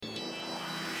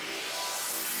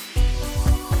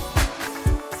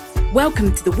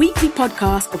Welcome to the weekly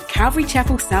podcast of Calvary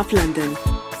Chapel, South London,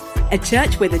 a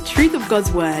church where the truth of God's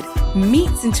word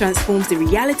meets and transforms the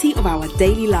reality of our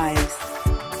daily lives.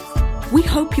 We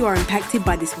hope you are impacted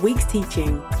by this week's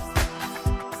teaching.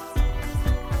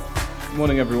 Good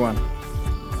morning, everyone.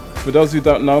 For those who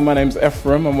don't know, my name's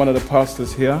Ephraim. I'm one of the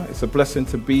pastors here. It's a blessing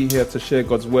to be here to share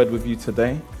God's word with you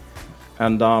today.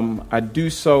 And I do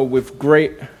so with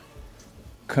great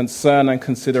concern and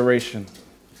consideration.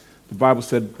 The Bible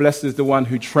said, blessed is the one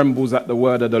who trembles at the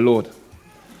word of the Lord.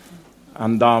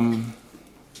 And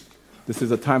this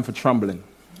is a time for trembling.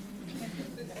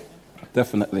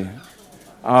 Definitely.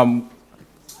 I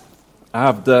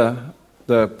have the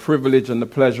privilege and the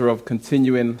pleasure of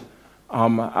continuing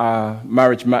our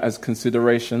marriage matters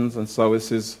considerations. And so this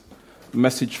is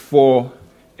message 4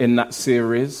 in that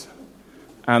series.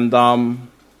 And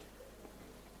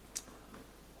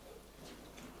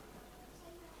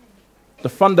the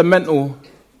fundamental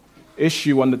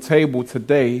issue on the table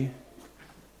today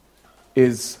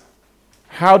is,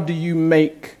 how do you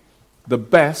make the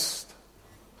best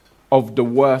of the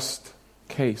worst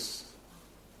case?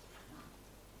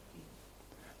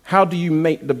 How do you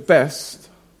make the best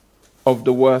of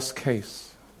the worst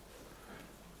case?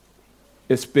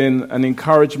 It's been an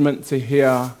encouragement to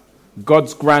hear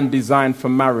God's grand design for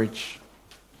marriage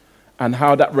and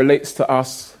how that relates to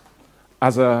us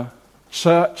as a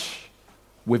church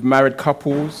with married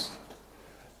couples,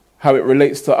 how it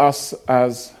relates to us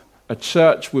as a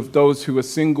church with those who are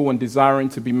single and desiring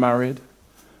to be married,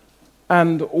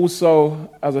 and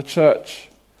also as a church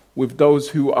with those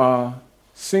who are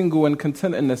single and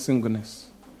content in their singleness,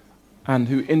 and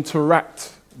who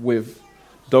interact with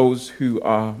those who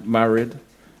are married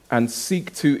and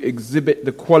seek to exhibit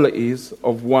the qualities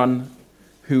of one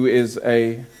who is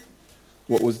a,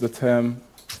 what was the term,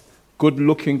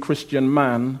 good-looking Christian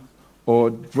man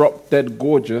or drop-dead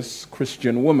gorgeous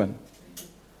Christian woman.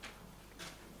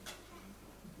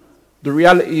 The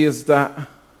reality is that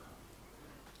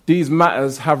these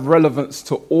matters have relevance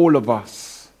to all of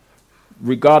us,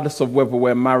 regardless of whether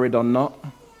we're married or not,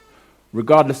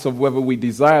 regardless of whether we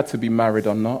desire to be married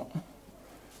or not,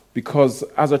 because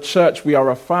as a church we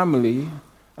are a family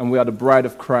and we are the bride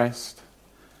of Christ,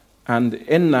 and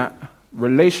in that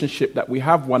relationship that we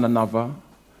have one another,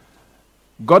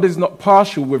 God is not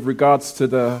partial with regards to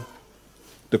the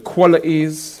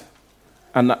qualities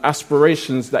and the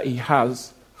aspirations that he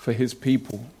has for his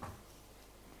people.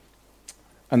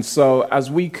 And so as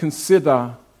we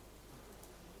consider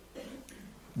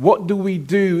what do we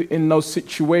do in those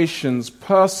situations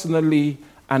personally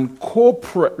and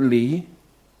corporately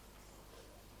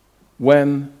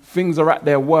when things are at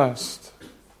their worst,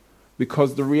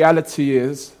 because the reality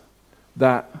is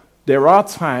that there are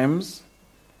times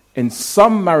in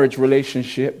some marriage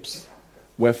relationships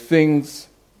where things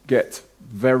get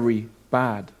very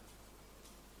bad.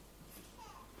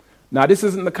 Now, this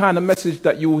isn't the kind of message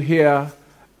that you'll hear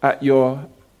at your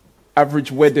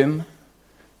average wedding.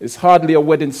 It's hardly a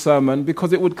wedding sermon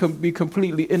because it would be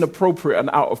completely inappropriate and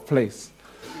out of place.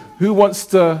 Who wants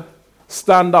to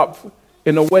stand up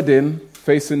in a wedding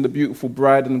facing the beautiful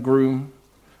bride and groom,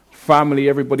 family,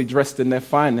 everybody dressed in their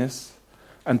finest,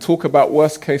 and talk about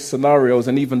worst-case scenarios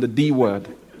and even the D word?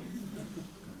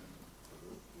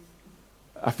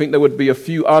 I think there would be a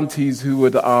few aunties who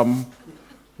would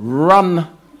run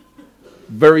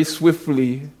very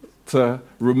swiftly to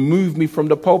remove me from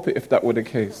the pulpit if that were the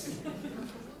case.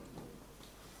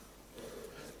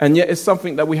 And yet it's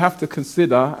something that we have to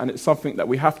consider, and it's something that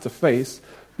we have to face,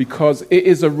 because it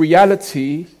is a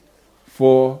reality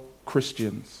for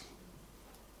Christians.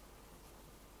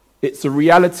 It's a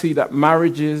reality that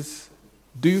marriages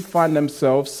do find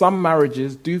themselves, some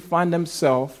marriages do find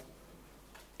themselves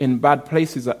in bad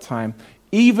places at times,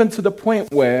 even to the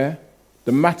point where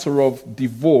the matter of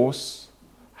divorce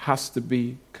has to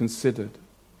be considered.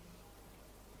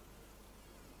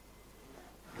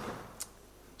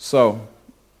 So,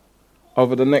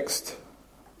 over the next,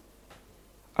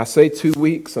 I say 2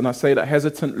 weeks, and I say that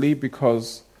hesitantly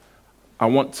because I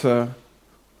want to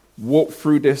walk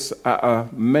through this at a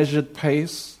measured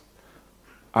pace.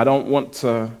 I don't want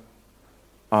to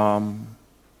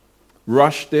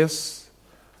rush this,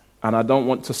 and I don't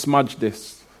want to smudge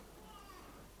this.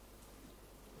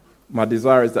 My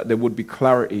desire is that there would be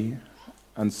clarity,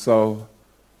 and so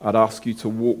I'd ask you to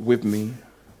walk with me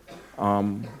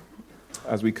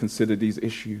as we consider these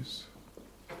issues.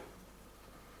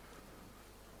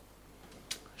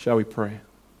 Shall we pray?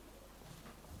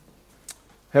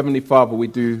 Heavenly Father, we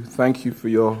do thank you for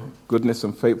your goodness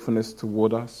and faithfulness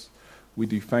toward us. We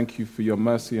do thank you for your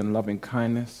mercy and loving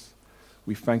kindness.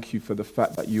 We thank you for the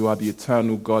fact that you are the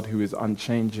eternal God who is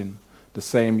unchanging, the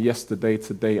same yesterday,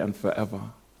 today, and forever.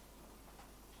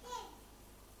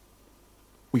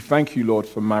 We thank you, Lord,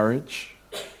 for marriage.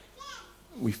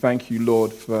 We thank you,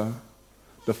 Lord, for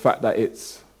the fact that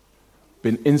it's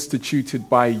been instituted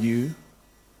by you,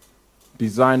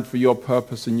 designed for your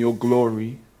purpose and your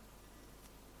glory,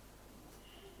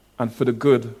 and for the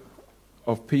good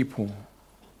of people,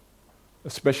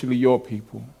 especially your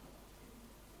people.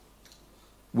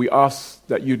 We ask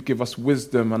that you'd give us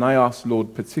wisdom, and I ask,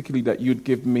 Lord, particularly that you'd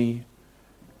give me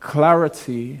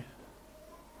clarity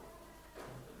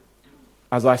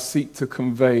as I seek to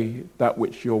convey that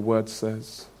which your word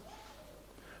says.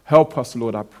 Help us,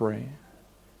 Lord, I pray.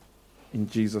 In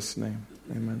Jesus' name,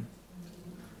 amen.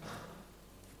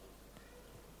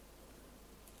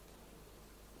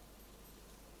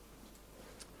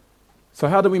 So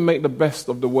how do we make the best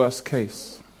of the worst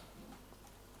case?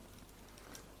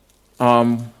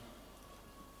 When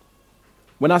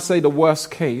I say the worst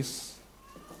case,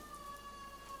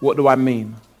 what do I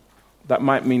mean? That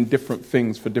might mean different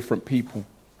things for different people.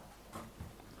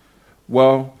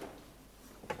 Well,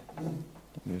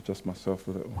 let me adjust myself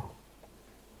a little.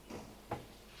 I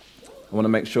want to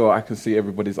make sure I can see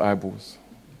everybody's eyeballs.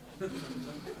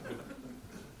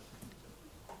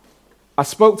 I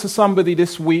spoke to somebody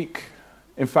this week.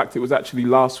 In fact, it was actually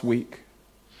last week.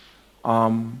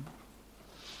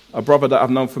 A brother that I've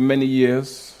known for many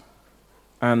years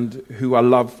and who I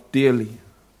love dearly.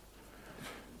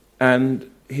 And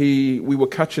we were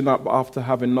catching up after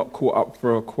having not caught up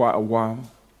for quite a while.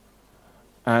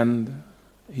 And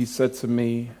he said to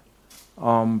me,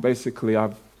 basically,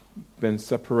 I've been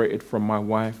separated from my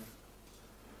wife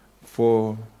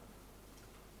for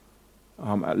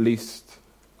at least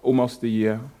almost a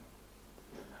year.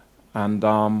 And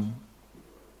the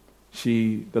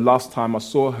last time I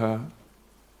saw her,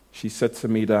 she said to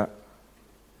me that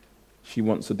she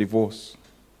wants a divorce.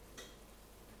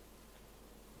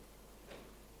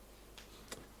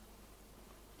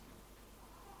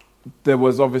 There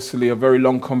was obviously a very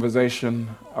long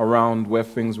conversation around where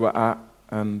things were at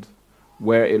and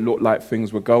where it looked like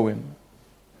things were going.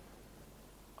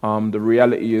 The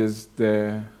reality is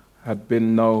there had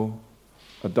been no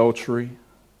adultery.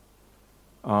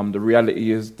 The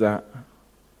reality is that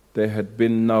there had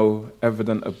been no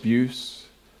evident abuse.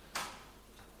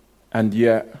 And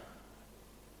yet,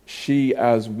 she,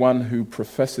 as one who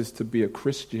professes to be a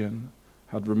Christian,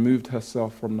 had removed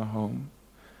herself from the home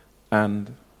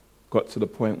and got to the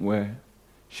point where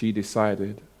she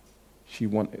decided she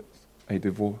wanted a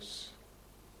divorce.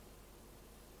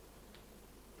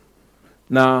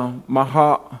 Now, my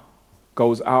heart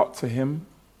goes out to him,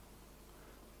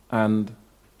 and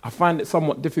I find it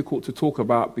somewhat difficult to talk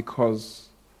about because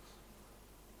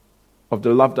of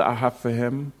the love that I have for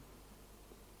him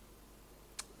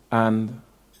and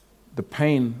the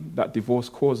pain that divorce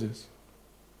causes.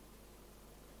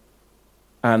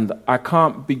 And I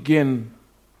can't begin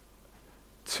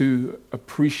to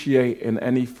appreciate in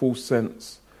any full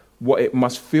sense what it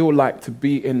must feel like to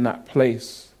be in that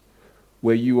place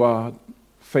where you are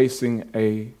facing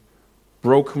a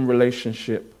broken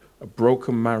relationship, a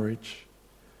broken marriage,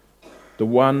 the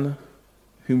one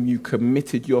whom you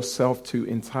committed yourself to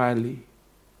entirely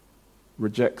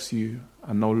rejects you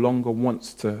and no longer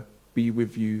wants to be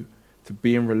with you, to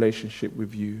be in relationship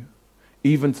with you,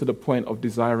 even to the point of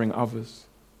desiring others.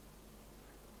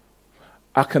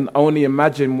 I can only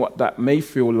imagine what that may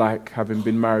feel like having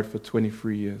been married for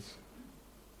 23 years.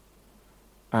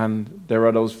 And there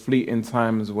are those fleeting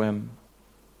times when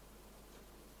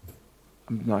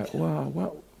I'm like,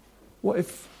 wow, what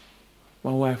if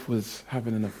my wife was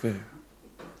having an affair?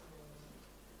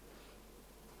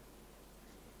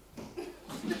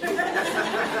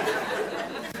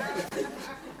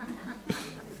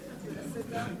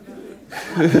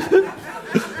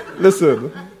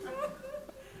 Listen,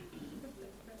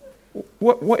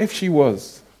 what if she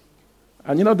was?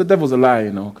 And you know, the devil's a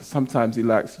liar, because sometimes he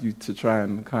likes you to try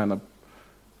and kind of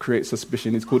create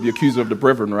suspicion. He's called the accuser of the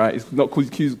brethren, right? He's not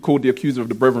called the accuser of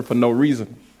the brethren for no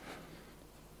reason.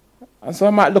 And so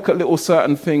I might look at little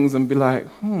certain things and be like,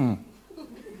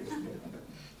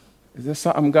 is there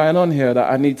something going on here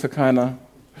that I need to kind of...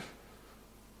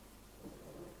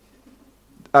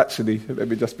 Actually, let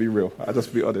me just be real. I'll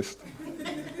just be honest.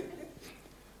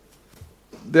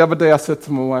 The other day I said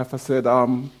to my wife, I said,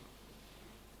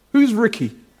 who's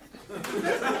Ricky?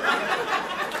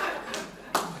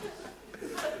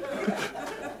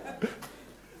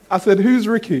 I said, who's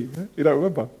Ricky? You don't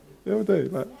remember? The other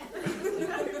day,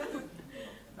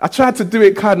 I tried to do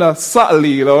it kind of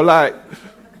subtly,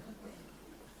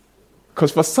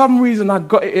 Because for some reason I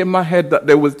got it in my head that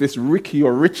there was this Ricky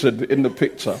or Richard in the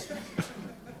picture.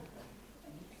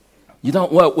 You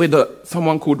don't work with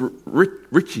someone called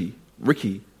Richard.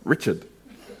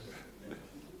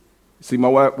 See, my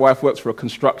wife works for a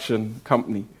construction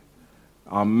company,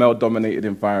 male-dominated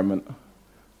environment.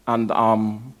 And,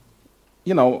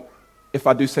 if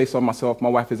I do say so myself, my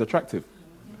wife is attractive.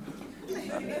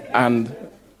 And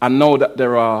I know that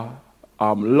there are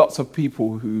lots of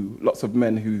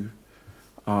men who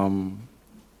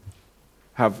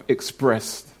have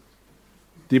expressed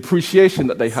the appreciation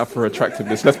that they have for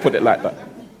attractiveness. Let's put it like that.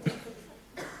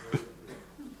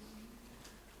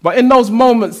 But in those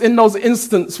moments, in those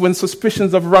instances when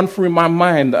suspicions have run through my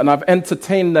mind and I've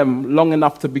entertained them long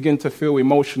enough to begin to feel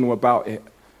emotional about it,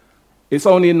 it's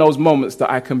only in those moments that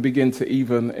I can begin to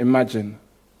even imagine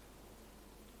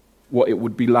what it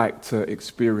would be like to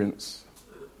experience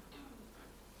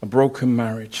a broken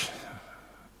marriage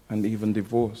and even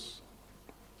divorce.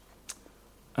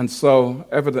 And so,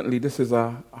 evidently, this is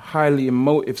a highly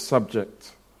emotive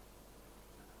subject.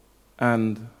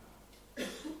 And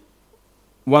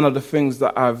one of the things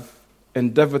that I've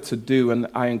endeavored to do, and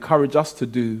I encourage us to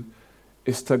do,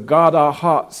 is to guard our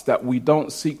hearts that we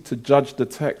don't seek to judge the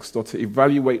text or to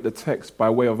evaluate the text by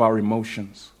way of our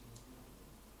emotions.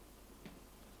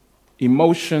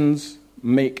 Emotions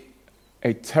make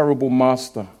a terrible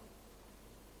master.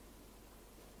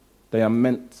 They are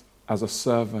meant as a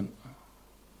servant.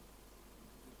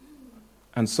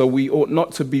 And so we ought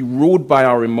not to be ruled by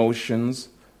our emotions,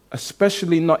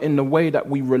 especially not in the way that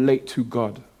we relate to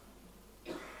God.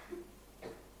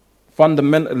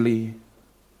 Fundamentally,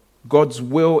 God's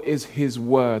will is His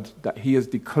word that He has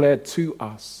declared to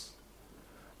us.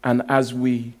 And as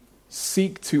we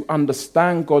seek to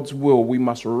understand God's will, we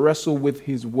must wrestle with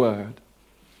His word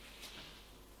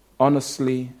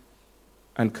honestly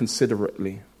and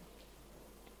considerately.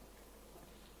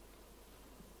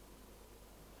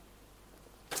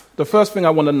 The first thing I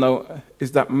want to note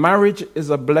is that marriage is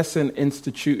a blessing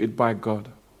instituted by God.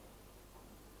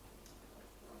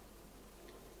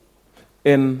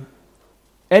 In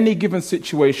any given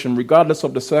situation, regardless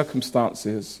of the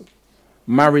circumstances,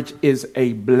 marriage is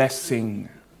a blessing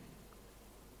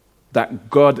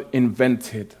that God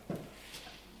invented.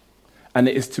 And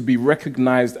it is to be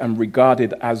recognized and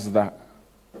regarded as that.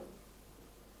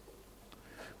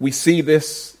 We see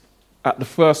this at the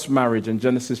first marriage in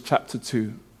Genesis chapter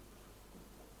 2.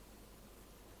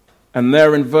 And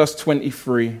there in verse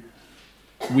 23,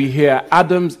 we hear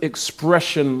Adam's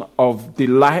expression of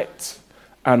delight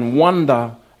and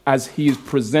wonder as he is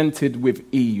presented with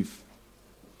Eve,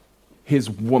 his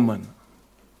woman.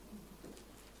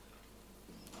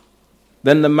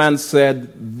 Then the man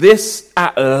said, "This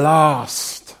at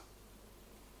last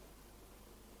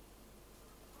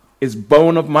is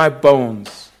bone of my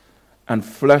bones and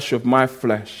flesh of my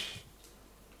flesh.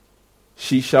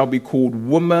 She shall be called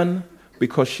woman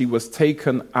because she was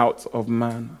taken out of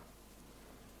man."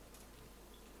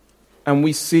 And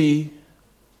we see,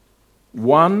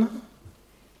 one,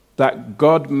 that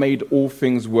God made all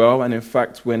things well. And in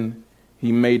fact, when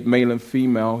He made male and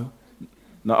female,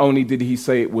 not only did He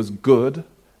say it was good,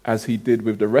 as He did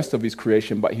with the rest of His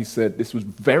creation, but He said this was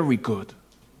very good.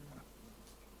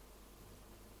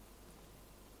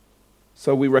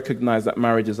 So we recognize that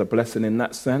marriage is a blessing in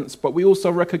that sense, but we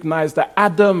also recognize that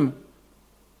Adam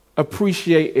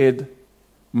appreciated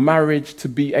marriage to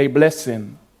be a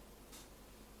blessing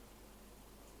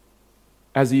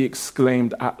as he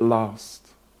exclaimed, "At last."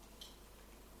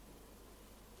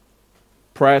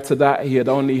 Prior to that, he had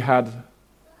only had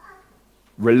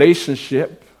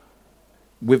relationship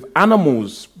with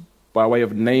animals by way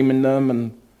of naming them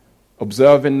and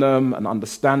observing them and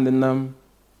understanding them.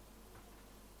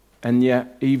 And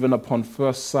yet, even upon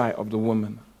first sight of the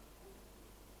woman,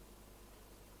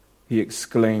 he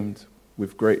exclaimed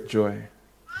with great joy,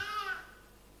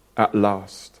 "At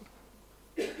last."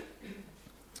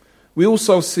 We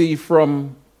also see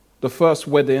from the first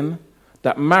wedding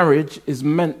that marriage is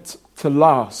meant to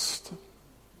last.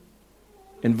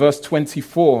 In verse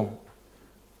 24,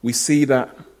 we see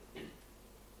that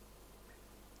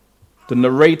the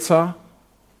narrator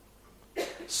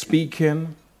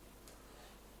speaking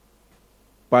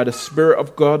by the Spirit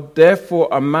of God, "Therefore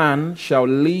a man shall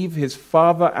leave his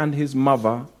father and his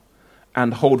mother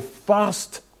and hold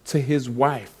fast to his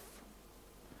wife,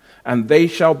 and they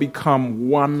shall become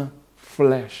one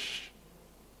flesh."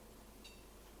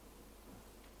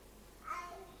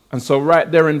 And so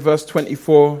right there in verse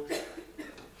 24,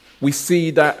 we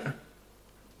see that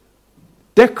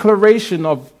declaration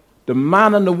of the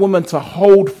man and the woman to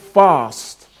hold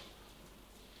fast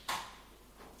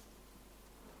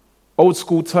Old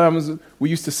school terms, we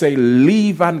used to say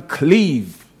leave and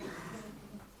cleave.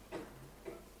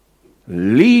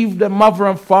 Leave the mother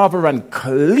and father and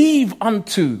cleave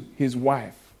unto his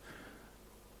wife.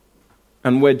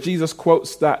 And where Jesus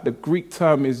quotes that, the Greek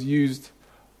term is used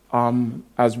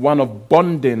as one of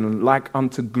bonding, like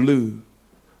unto glue.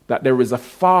 That there is a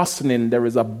fastening, there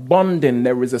is a bonding,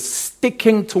 there is a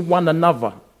sticking to one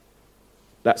another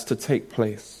that's to take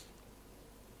place.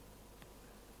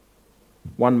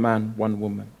 One man, one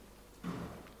woman.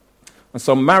 And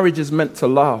so marriage is meant to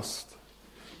last,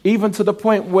 even to the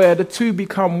point where the two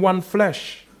become one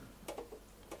flesh.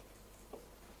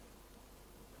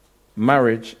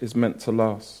 Marriage is meant to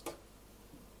last.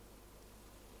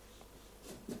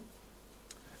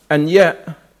 And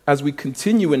yet, as we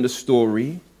continue in the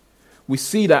story, we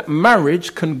see that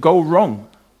marriage can go wrong.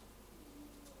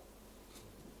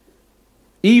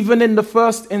 Even in the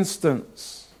first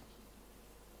instance.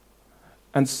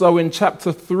 And so in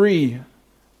chapter 3,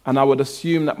 and I would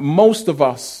assume that most of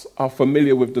us are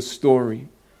familiar with the story,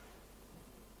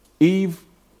 Eve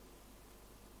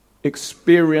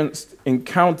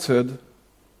encountered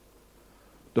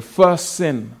the first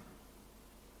sin.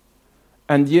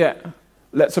 And yet,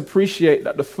 let's appreciate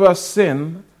that the first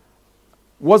sin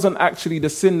wasn't actually the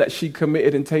sin that she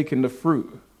committed in taking the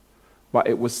fruit, but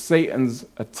it was Satan's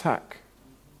attack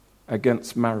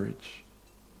against marriage,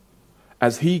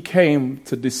 as he came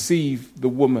to deceive the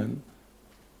woman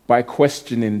by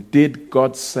questioning, did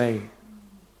God say?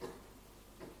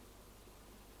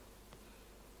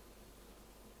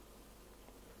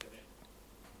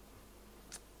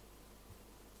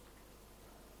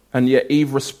 And yet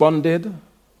Eve responded,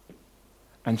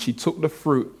 and she took the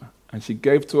fruit, and she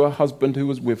gave to her husband who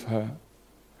was with her,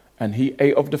 and he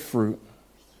ate of the fruit.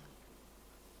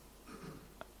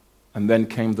 And then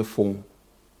came the fall.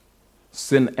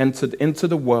 Sin entered into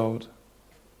the world.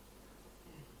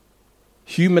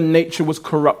 Human nature was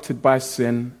corrupted by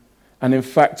sin, and in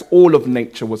fact, all of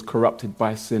nature was corrupted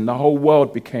by sin. The whole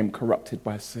world became corrupted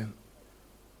by sin.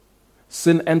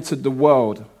 Sin entered the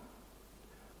world,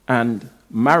 and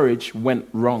marriage went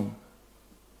wrong.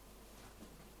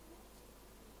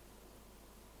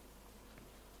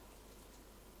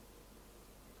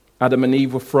 Adam and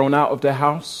Eve were thrown out of their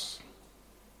house.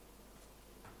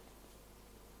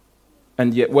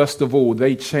 And yet, worst of all,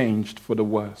 they changed for the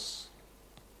worse.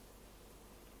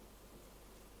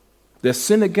 Their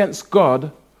sin against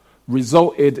God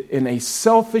resulted in a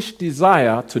selfish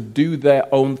desire to do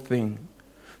their own thing,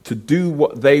 to do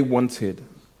what they wanted.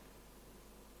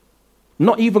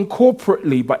 Not even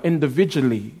corporately, but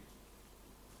individually.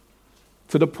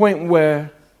 To the point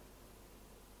where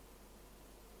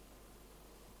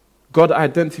God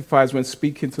identifies when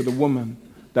speaking to the woman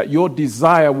that your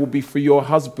desire will be for your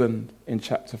husband in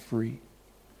chapter 3.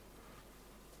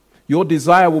 Your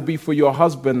desire will be for your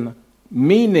husband,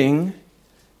 meaning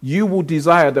you will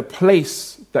desire the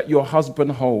place that your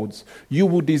husband holds. You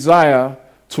will desire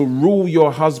to rule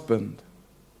your husband.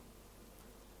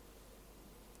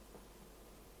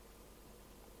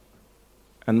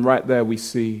 And right there we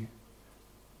see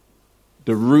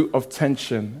the root of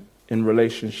tension in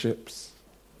relationships.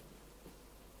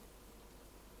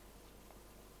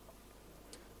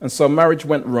 And so marriage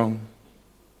went wrong.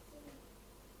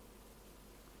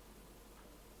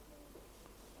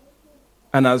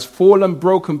 And as fallen,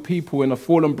 broken people in a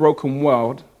fallen, broken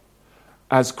world,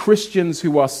 as Christians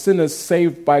who are sinners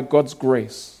saved by God's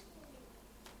grace,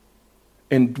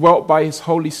 indwelt by His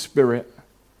Holy Spirit,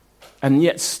 and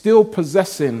yet still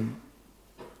possessing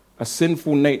a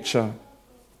sinful nature,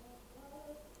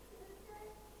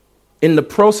 in the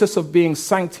process of being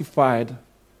sanctified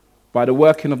by the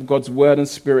working of God's word and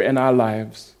spirit in our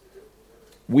lives,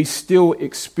 we still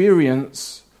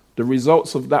experience the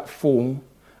results of that fall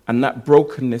and that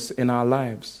brokenness in our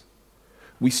lives.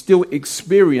 We still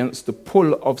experience the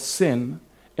pull of sin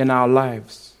in our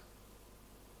lives.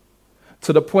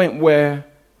 To the point where,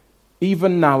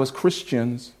 even now as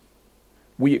Christians,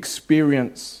 we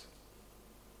experience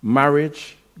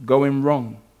marriage going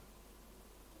wrong.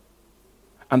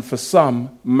 And for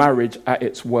some, marriage at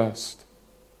its worst.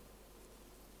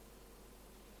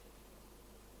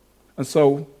 And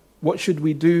so, what should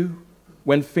we do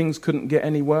when things couldn't get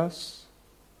any worse?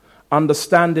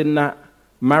 Understanding that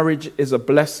marriage is a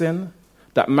blessing,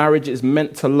 that marriage is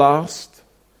meant to last,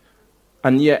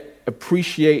 and yet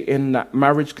appreciating that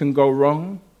marriage can go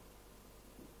wrong.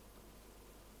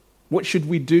 What should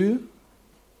we do?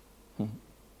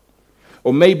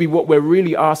 Or maybe what we're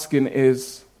really asking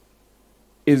is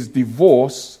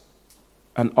divorce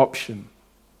an option?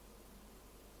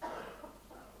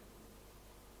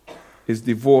 Is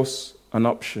divorce an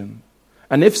option?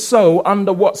 And if so,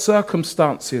 under what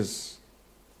circumstances?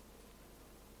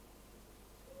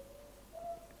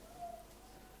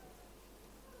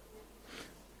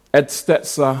 Ed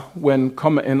Stetzer, when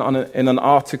commenting in an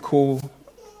article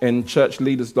in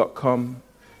churchleaders.com,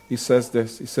 he says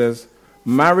this. He says,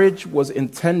 marriage was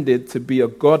intended to be a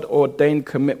God-ordained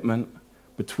commitment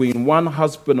between one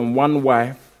husband and one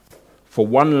wife for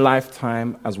one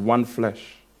lifetime as one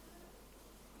flesh.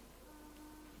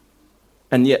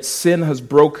 And yet sin has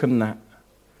broken that,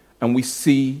 and we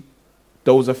see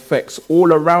those effects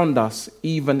all around us,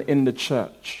 even in the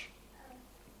church.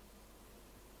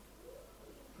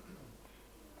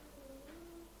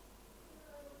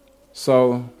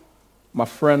 So, my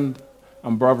friend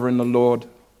and brother in the Lord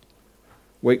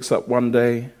wakes up one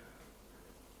day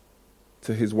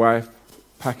to his wife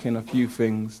packing a few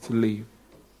things to leave.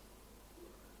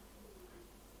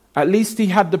 At least he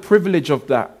had the privilege of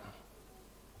that,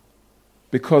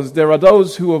 because there are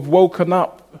those who have woken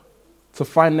up to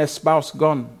find their spouse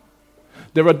gone.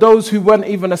 There are those who weren't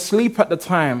even asleep at the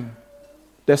time.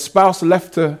 Their spouse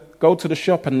left to go to the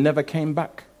shop and never came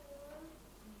back.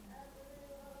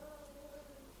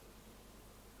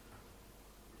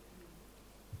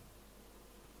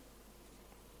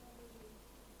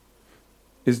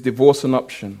 Is divorce an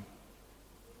option?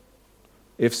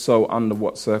 If so, under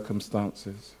what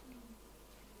circumstances?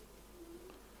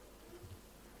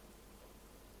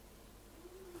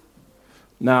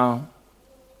 Now,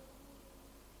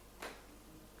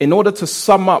 in order to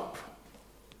sum up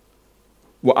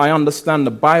what I understand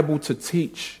the Bible to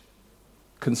teach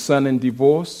concerning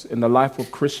divorce in the life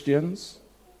of Christians,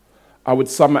 I would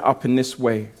sum it up in this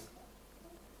way.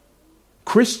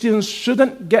 Christians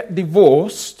shouldn't get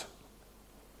divorced.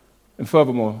 And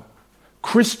furthermore,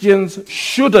 Christians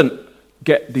shouldn't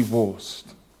get divorced.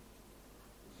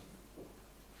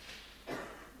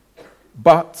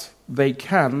 But they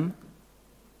can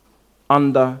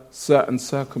under certain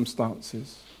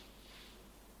circumstances.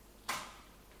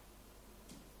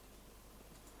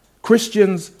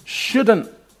 Christians shouldn't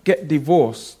get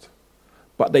divorced,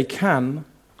 but they can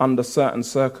under certain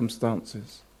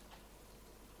circumstances.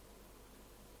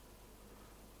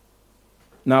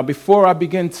 Now, before I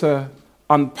begin to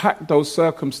unpack those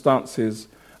circumstances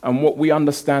and what we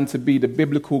understand to be the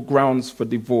biblical grounds for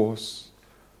divorce,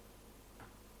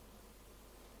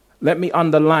 let me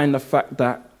underline the fact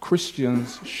that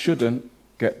Christians shouldn't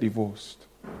get divorced.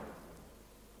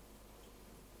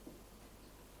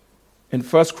 In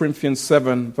 1 Corinthians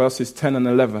 7, verses 10 and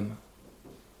 11,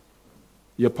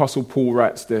 the Apostle Paul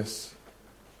writes this,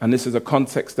 and this is a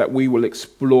context that we will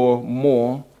explore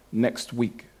more next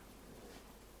week.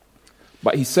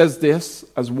 But he says this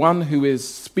as one who is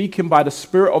speaking by the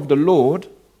Spirit of the Lord,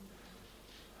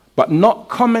 but not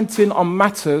commenting on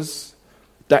matters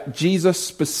that Jesus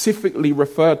specifically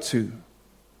referred to.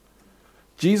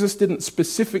 Jesus didn't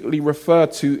specifically refer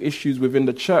to issues within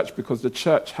the church because the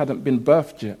church hadn't been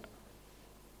birthed yet.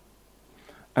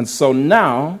 And so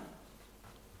now,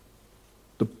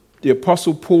 the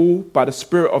Apostle Paul, by the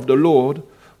Spirit of the Lord,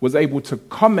 was able to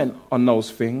comment on those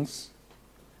things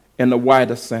in a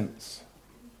wider sense.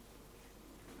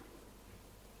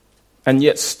 And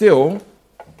yet still,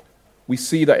 we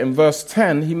see that in verse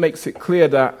 10, he makes it clear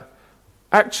that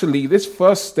actually this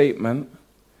first statement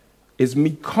is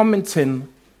me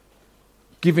commenting,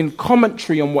 giving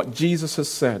commentary on what Jesus has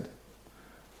said.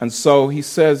 And so he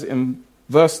says in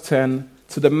verse 10,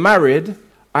 to the married,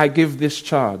 I give this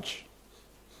charge.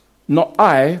 Not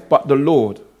I, but the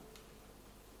Lord.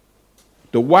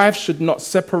 The wife should not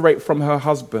separate from her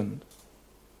husband.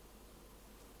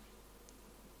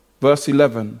 Verse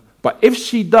 11, but if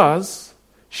she does,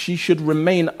 she should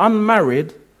remain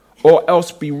unmarried or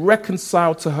else be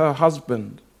reconciled to her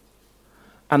husband.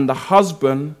 And the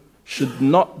husband should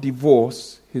not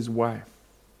divorce his wife.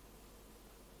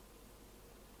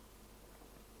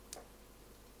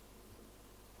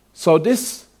 So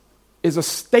this is a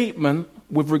statement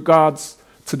with regards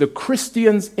to the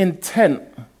Christian's intent,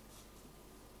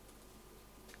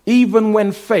 even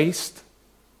when faced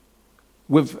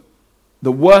with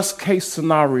the worst case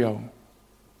scenario.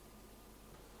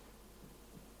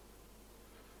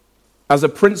 As a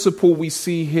principle we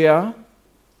see here,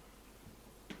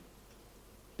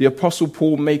 the Apostle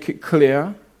Paul make it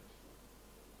clear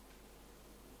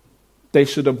they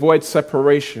should avoid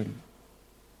separation.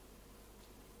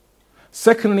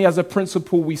 Secondly, as a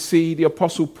principle we see the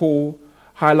Apostle Paul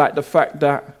highlight the fact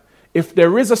that if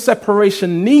there is a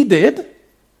separation needed,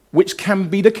 which can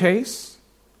be the case,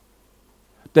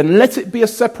 then let it be a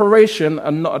separation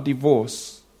and not a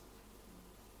divorce.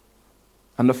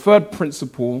 And the third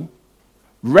principle,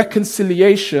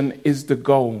 reconciliation is the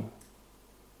goal.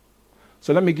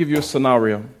 So let me give you a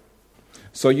scenario.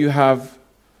 So you have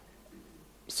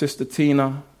Sister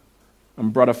Tina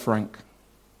and Brother Frank.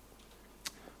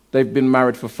 They've been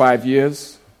married for 5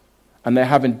 years, and they're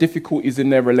having difficulties in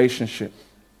their relationship.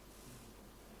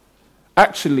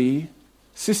 Actually,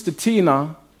 Sister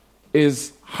Tina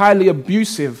is highly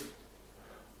abusive,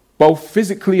 both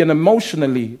physically and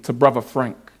emotionally, to Brother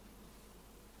Frank.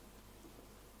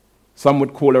 Some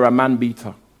would call her a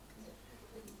man-beater.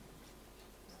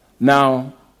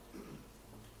 Now,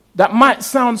 that might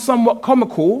sound somewhat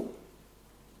comical,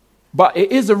 but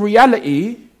it is a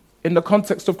reality in the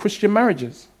context of Christian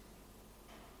marriages.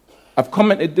 I've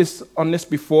commented on this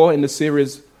before in the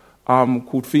series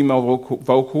called Female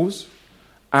Vocals,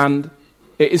 and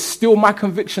it is still my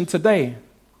conviction today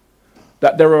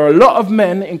that there are a lot of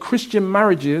men in Christian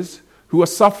marriages who are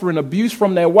suffering abuse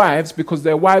from their wives because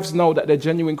their wives know that they're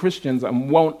genuine Christians and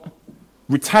won't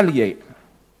retaliate.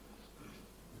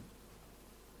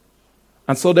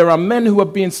 And so there are men who are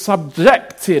being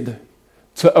subjected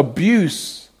to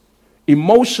abuse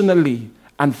emotionally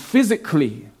and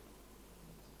physically,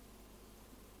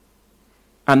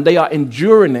 and they are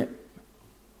enduring it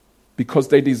because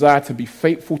they desire to be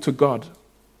faithful to God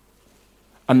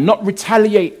and not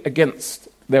retaliate against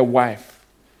their wife,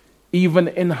 even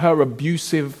in her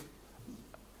abusive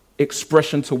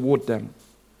expression toward them.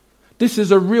 This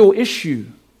is a real issue.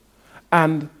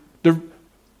 And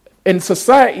in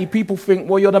society, people think,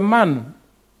 well, you're the man,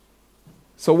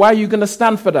 so why are you going to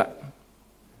stand for that?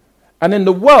 And in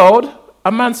the world,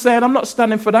 a man's saying, I'm not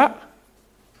standing for that.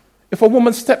 If a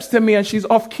woman steps to me and she's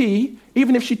off key,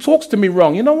 even if she talks to me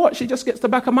wrong, you know what? She just gets the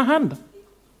back of my hand.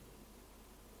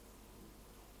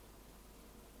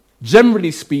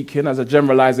 Generally speaking, as a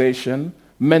generalization,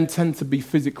 men tend to be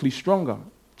physically stronger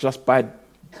just by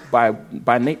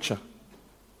nature.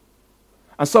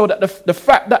 And so that the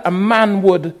fact that a man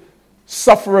would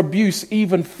suffer abuse,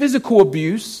 even physical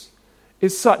abuse,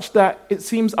 is such that it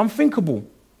seems unthinkable.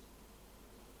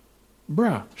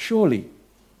 Bruh, surely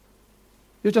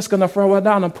you're just going to throw her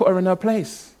down and put her in her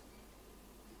place.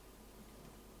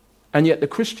 And yet the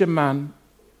Christian man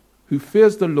who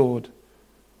fears the Lord,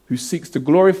 who seeks to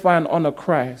glorify and honor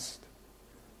Christ,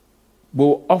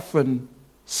 will often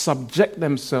subject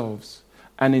themselves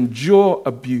and endure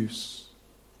abuse.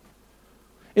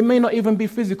 It may not even be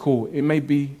physical. It may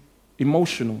be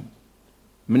emotional,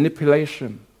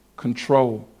 manipulation,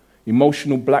 control,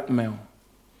 emotional blackmail.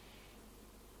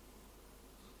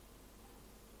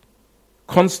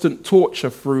 Constant torture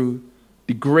through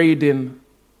degrading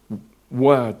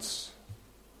words.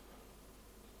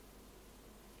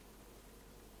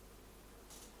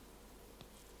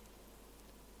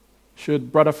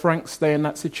 Should Brother Frank stay in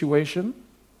that situation?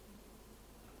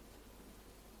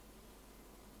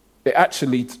 It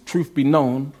actually, truth be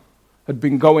known, had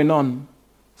been going on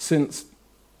since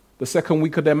the second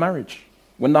week of their marriage.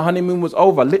 When the honeymoon was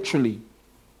over, literally.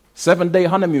 7-day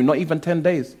honeymoon, not even 10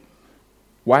 days.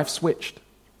 Wife switched.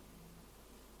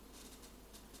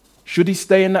 Should he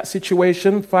stay in that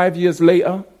situation 5 years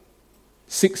later,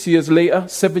 6 years later,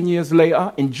 7 years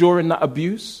later, enduring that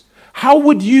abuse? How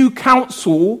would you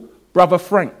counsel Brother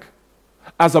Frank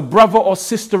as a brother or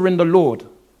sister in the Lord?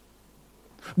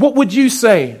 What would you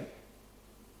say?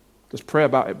 Just pray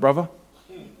about it, brother.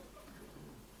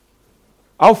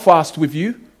 I'll fast with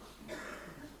you.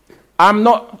 I'm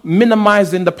not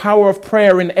minimizing the power of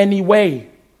prayer in any way.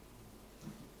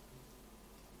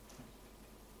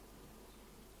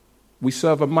 We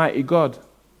serve a mighty God.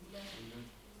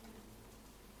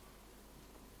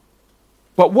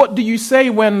 But what do you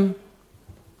say when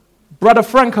Brother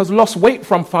Frank has lost weight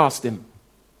from fasting?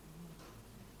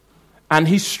 And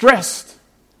he's stressed.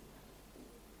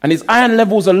 And his iron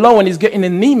levels are low and he's getting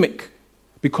anemic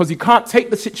because he can't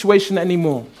take the situation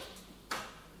anymore.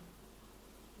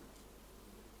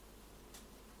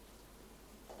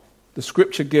 The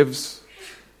scripture gives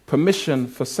permission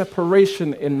for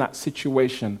separation in that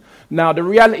situation. Now, the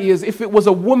reality is, if it was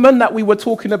a woman that we were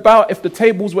talking about, if the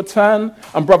tables were turned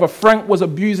and Brother Frank was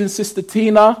abusing Sister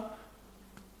Tina,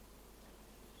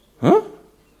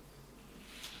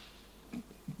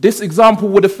 this example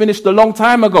would have finished a long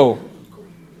time ago.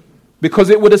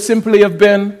 Because it would have simply have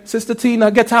been, Sister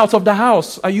Tina, get out of the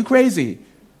house. Are you crazy?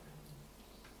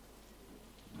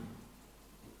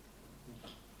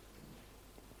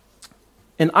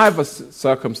 In either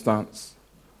circumstance,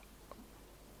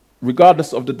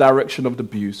 regardless of the direction of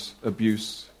the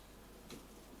abuse,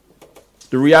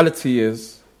 the reality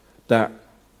is that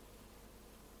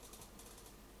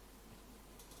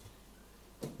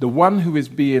the one who is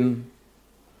being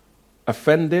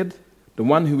offended, the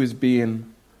one who is being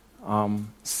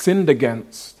sinned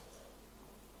against,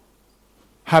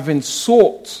 having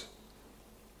sought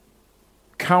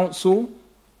counsel,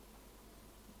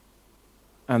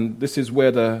 and this is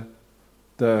where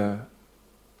the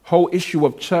whole issue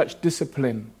of church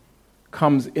discipline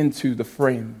comes into the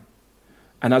frame.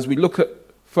 And as we look at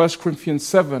 1 Corinthians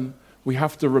 7, we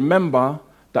have to remember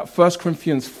that 1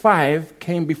 Corinthians 5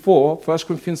 came before 1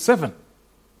 Corinthians 7.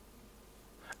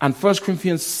 And 1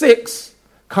 Corinthians 6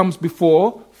 comes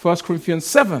before 1 Corinthians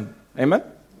 7. Amen?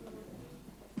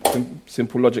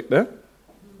 Simple logic there.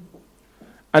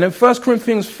 And in 1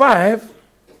 Corinthians 5,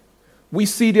 we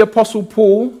see the Apostle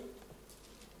Paul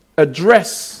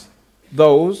address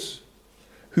those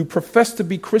who profess to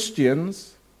be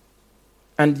Christians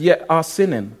and yet are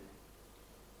sinning.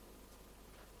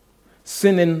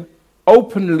 Sinning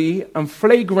openly and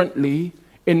flagrantly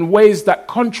in ways that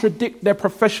contradict their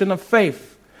profession of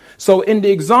faith. So in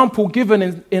the example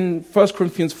given in 1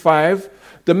 Corinthians 5,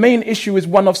 the main issue is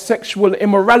one of sexual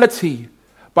immorality.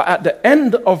 But at the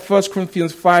end of 1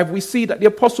 Corinthians 5, we see that the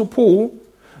Apostle Paul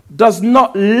does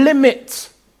not limit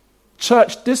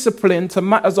church discipline to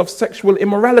matters of sexual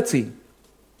immorality.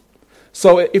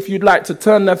 So if you'd like to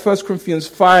turn there, 1 Corinthians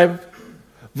 5,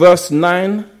 verse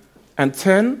 9 and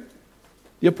 10,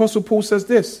 the Apostle Paul says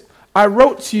this: I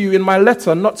wrote to you in my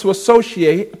letter not to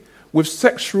associate with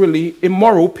sexually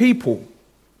immoral people.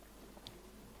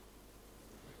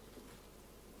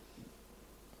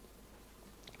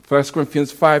 First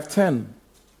Corinthians 5:10.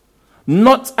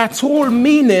 Not at all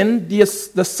meaning the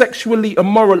sexually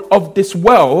immoral of this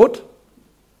world,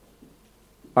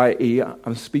 i.e.,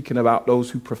 I'm speaking about those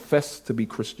who profess to be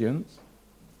Christians,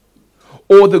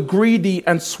 or the greedy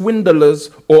and swindlers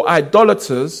or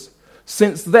idolaters,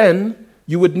 since then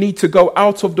you would need to go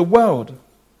out of the world.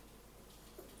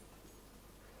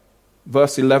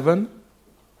 Verse 11.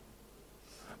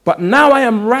 But now I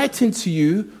am writing to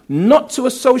you not to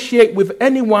associate with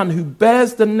anyone who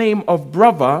bears the name of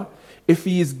brother if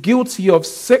he is guilty of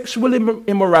sexual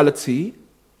immorality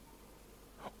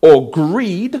or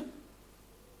greed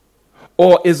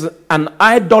or is an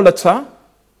idolater,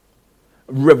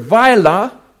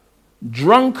 reviler,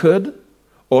 drunkard,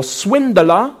 or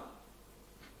swindler.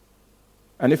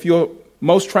 And if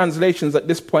most translations at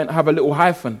this point have a little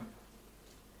hyphen,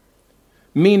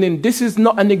 meaning this is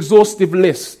not an exhaustive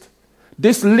list.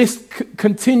 This list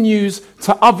continues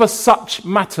to other such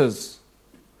matters.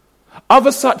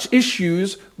 Other such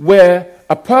issues where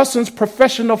a person's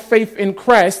profession of faith in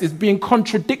Christ is being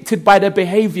contradicted by their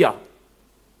behavior.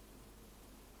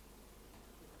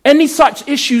 Any such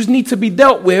issues need to be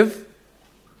dealt with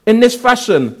in this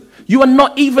fashion. You are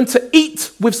not even to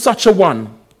eat with such a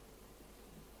one.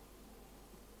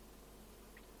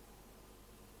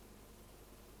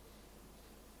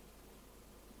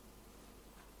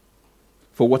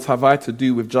 For what have I to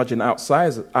do with judging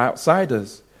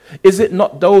outsiders? Is it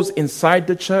not those inside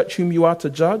the church whom you are to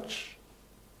judge?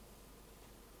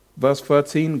 Verse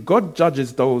 13, God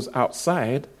judges those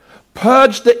outside.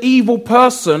 Purge the evil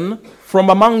person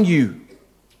from among you.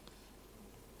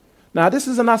 Now, this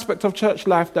is an aspect of church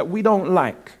life that we don't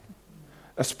like,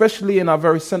 especially in our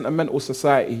very sentimental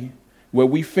society where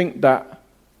we think that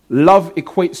love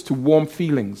equates to warm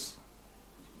feelings.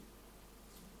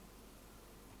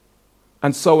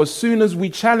 And so as soon as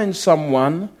we challenge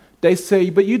someone, they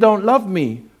say, but you don't love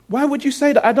me. Why would you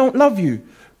say that I don't love you?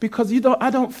 Because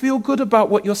I don't feel good about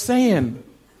what you're saying.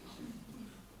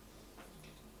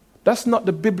 That's not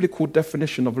the biblical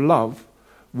definition of love,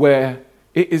 where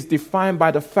it is defined by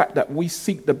the fact that we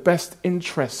seek the best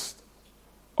interest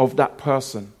of that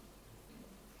person.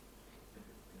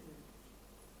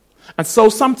 And so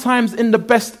sometimes in the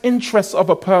best interest of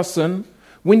a person,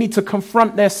 we need to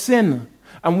confront their sin.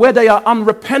 And where they are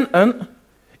unrepentant,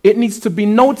 it needs to be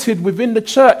noted within the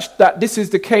church that this is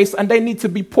the case, and they need to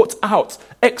be put out,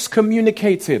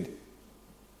 excommunicated.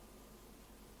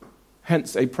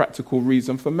 Hence a practical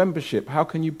reason for membership. How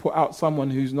can you put out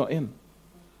someone who's not in?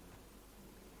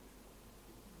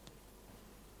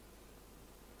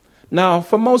 Now,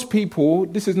 for most people,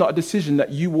 this is not a decision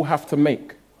that you will have to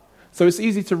make. So it's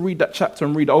easy to read that chapter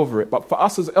and read over it. But for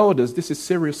us as elders, this is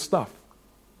serious stuff.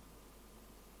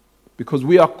 Because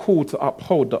we are called to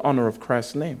uphold the honor of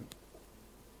Christ's name.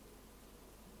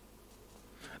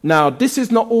 Now, this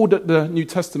is not all that the New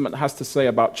Testament has to say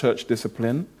about church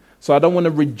discipline. So I don't want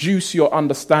to reduce your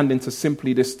understanding to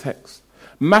simply this text.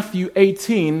 Matthew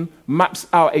 18 maps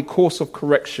out a course of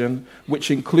correction, which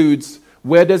includes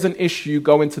where there's an issue,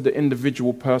 go into the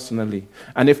individual personally.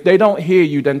 And if they don't hear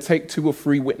you, then take 2 or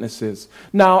 3 witnesses.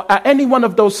 Now, at any one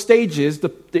of those stages,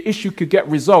 the issue could get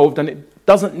resolved, and it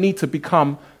doesn't need to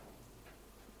become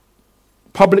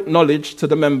public knowledge to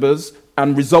the members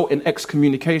and result in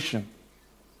excommunication.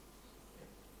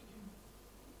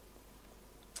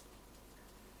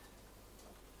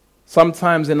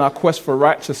 Sometimes in our quest for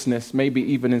righteousness, maybe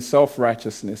even in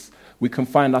self-righteousness, we can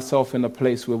find ourselves in a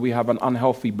place where we have an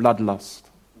unhealthy bloodlust,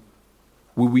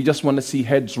 where we just want to see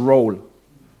heads roll.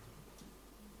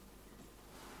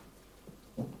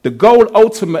 The goal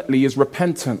ultimately is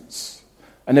repentance.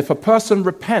 And if a person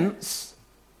repents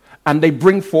and they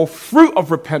bring forth fruit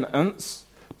of repentance,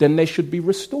 then they should be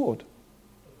restored.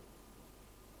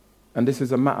 And this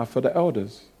is a matter for the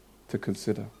elders to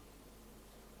consider.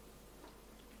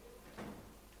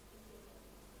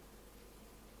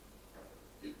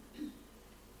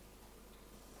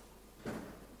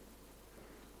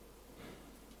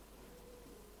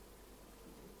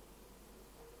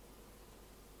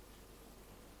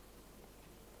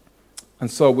 And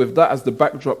so with that as the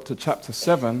backdrop to chapter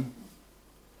 7,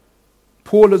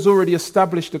 Paul has already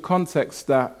established the context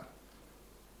that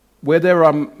where there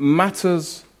are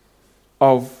matters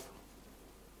of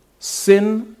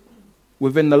sin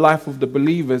within the life of the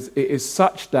believers, it is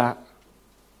such that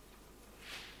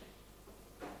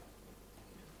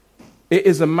it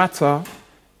is a matter,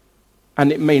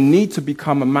 and it may need to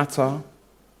become a matter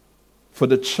for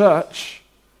the church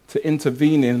to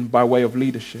intervene in by way of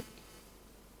leadership.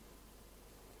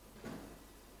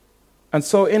 And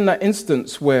so in that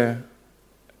instance where,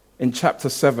 in chapter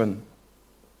 7,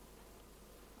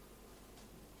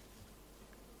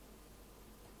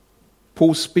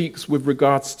 Paul speaks with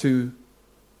regards to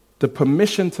the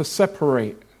permission to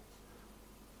separate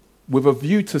with a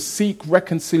view to seek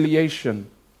reconciliation.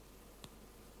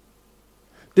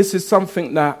 This is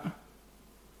something that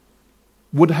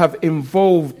would have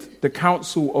involved the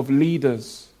council of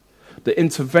leaders, the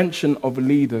intervention of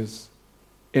leaders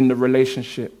in the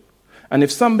relationship. And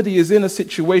if somebody is in a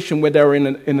situation where they're in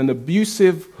an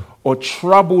abusive or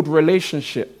troubled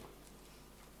relationship,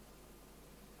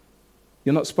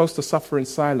 you're not supposed to suffer in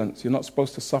silence. You're not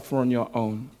supposed to suffer on your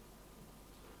own.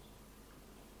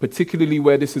 Particularly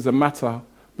where this is a matter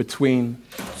between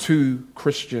two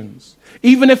Christians.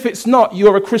 Even if it's not,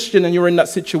 you're a Christian and you're in that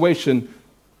situation,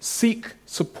 seek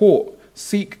support,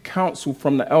 seek counsel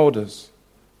from the elders.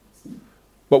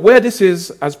 But where this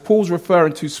is, as Paul's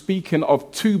referring to, speaking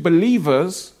of two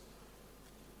believers,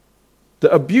 the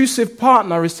abusive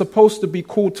partner is supposed to be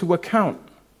called to account.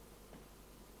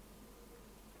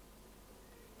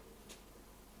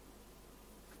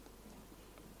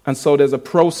 And so there's a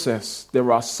process.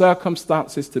 There are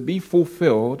circumstances to be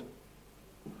fulfilled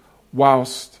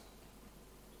whilst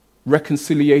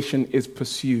reconciliation is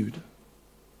pursued.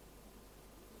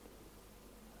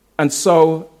 And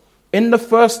so, in the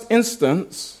first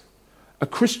instance, a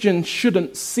Christian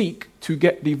shouldn't seek to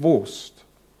get divorced.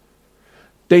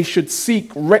 They should seek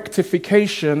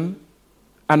rectification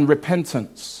and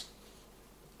repentance.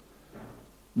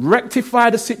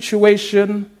 Rectify the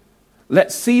situation.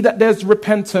 Let's see that there's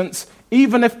repentance,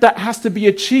 even if that has to be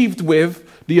achieved with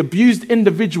the abused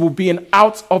individual being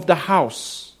out of the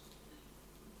house.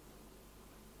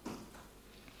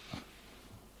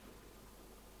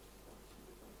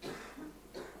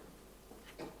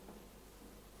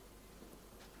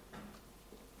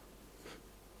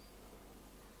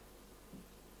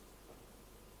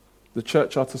 The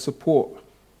church are to support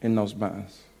in those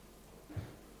matters.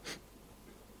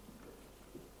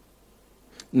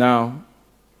 Now,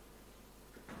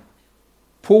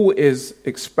 Paul is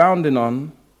expounding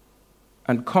on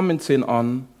and commenting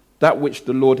on that which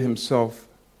the Lord himself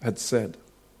had said.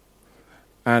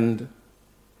 And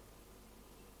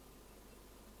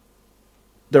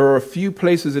there are a few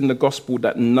places in the gospel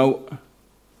that note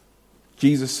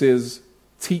Jesus'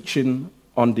 teaching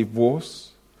on divorce.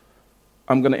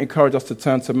 I'm going to encourage us to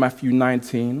turn to Matthew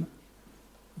 19,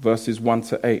 verses 1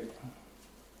 to 8.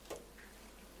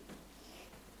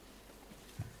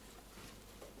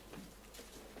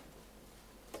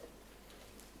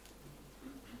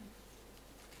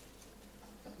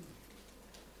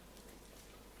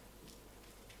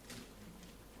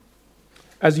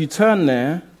 As you turn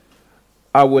there,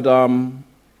 I would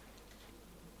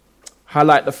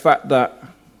highlight the fact that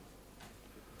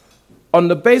on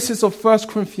the basis of 1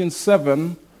 Corinthians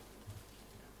 7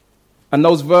 and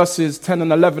those verses 10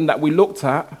 and 11 that we looked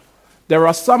at, there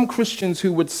are some Christians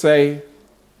who would say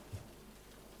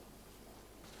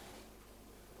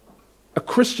a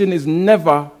Christian is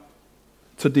never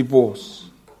to divorce.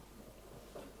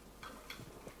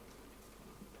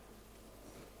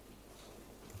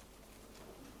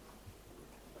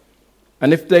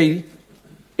 And if they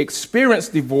experience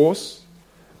divorce,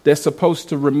 they're supposed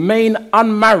to remain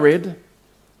unmarried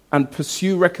and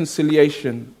pursue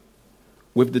reconciliation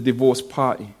with the divorced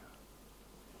party.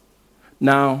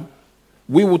 Now,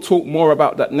 we will talk more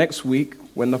about that next week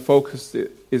when the focus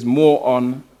is more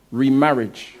on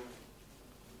remarriage.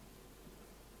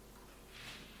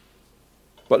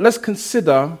 But let's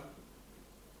consider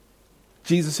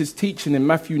Jesus' teaching in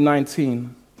Matthew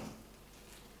 19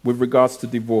 with regards to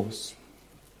divorce.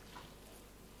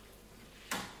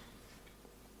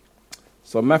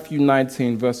 So Matthew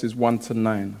 19, verses 1 to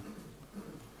 9.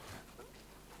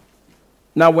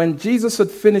 Now when Jesus had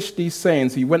finished these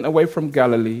sayings, he went away from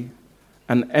Galilee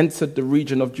and entered the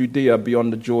region of Judea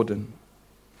beyond the Jordan.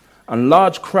 And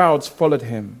large crowds followed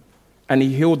him, and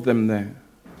he healed them there.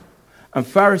 And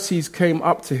Pharisees came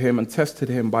up to him and tested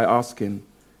him by asking,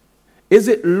 "Is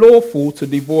it lawful to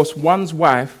divorce one's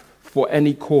wife for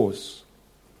any cause?"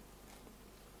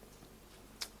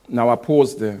 Now I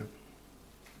pause there.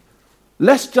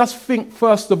 Let's just think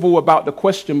first of all about the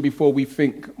question before we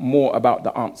think more about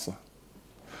the answer.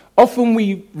 Often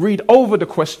we read over the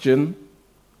question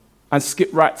and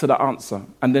skip right to the answer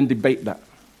and then debate that.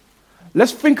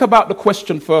 Let's think about the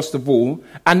question first of all,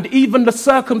 and even the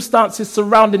circumstances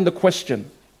surrounding the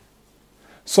question.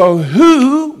 So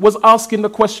who was asking the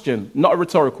question? Not a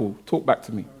rhetorical. Talk back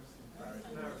to me.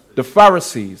 The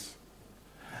Pharisees.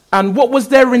 And what was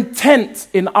their intent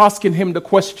in asking him the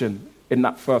question in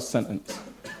that first sentence?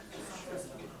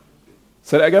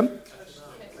 Say that again?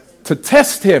 To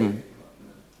test him.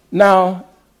 Now,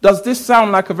 does this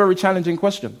sound like a very challenging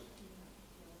question?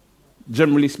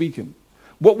 Generally speaking.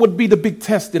 What would be the big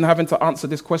test in having to answer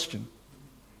this question?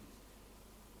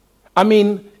 I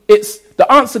mean, it's the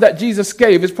answer that Jesus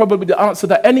gave is probably the answer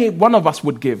that any one of us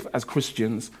would give as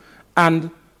Christians, and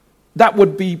that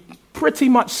would be pretty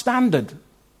much standard.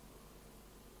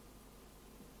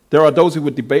 There are those who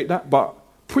would debate that, but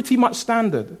pretty much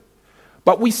standard.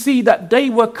 But we see that they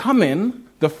were coming,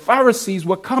 the Pharisees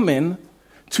were coming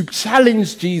to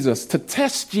challenge Jesus, to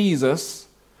test Jesus,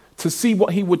 to see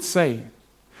what he would say.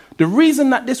 The reason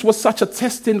that this was such a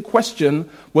testing question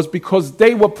was because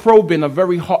they were probing a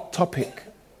very hot topic,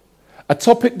 a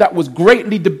topic that was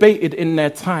greatly debated in their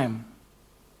time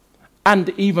and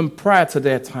even prior to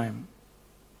their time.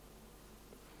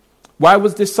 Why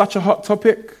was this such a hot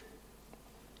topic?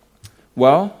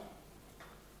 Well,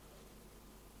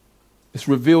 it's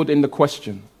revealed in the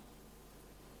question.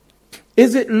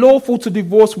 Is it lawful to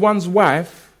divorce one's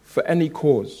wife for any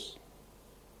cause?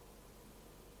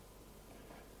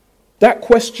 That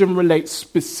question relates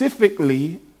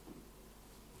specifically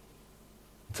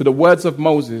to the words of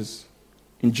Moses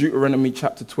in Deuteronomy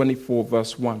chapter 24,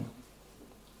 verse 1.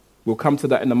 We'll come to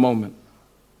that in a moment.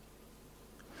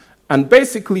 And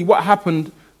basically what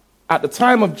happened at the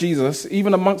time of Jesus,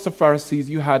 even amongst the Pharisees,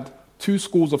 you had two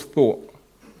schools of thought.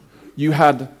 You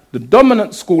had the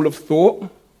dominant school of thought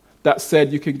that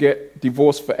said you could get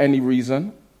divorced for any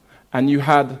reason, and you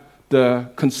had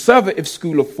the conservative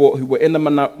school of thought who were in the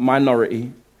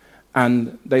minority,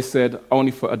 and they said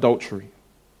only for adultery.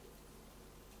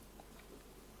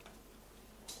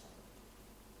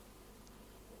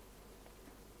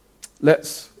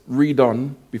 Let's read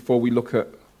on before we look at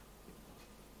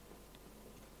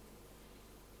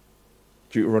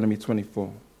Deuteronomy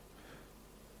 24.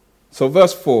 So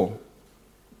verse 4,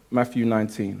 Matthew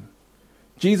 19.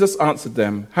 Jesus answered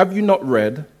them, "Have you not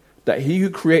read that he who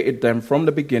created them from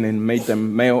the beginning made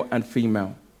them male and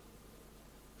female?"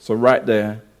 So right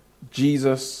there,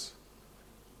 Jesus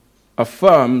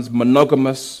affirms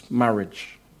monogamous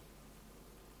marriage,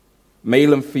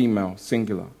 male and female,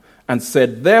 singular, and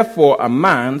said, "Therefore a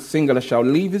man, singular, shall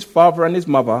leave his father and his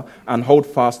mother and hold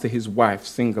fast to his wife,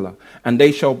 singular, and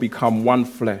they shall become one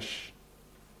flesh."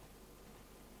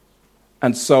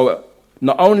 And so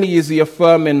not only is he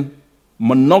affirming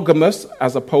monogamous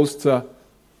as opposed to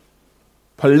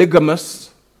polygamous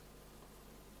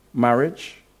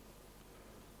marriage,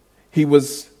 he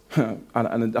was,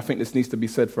 and I think this needs to be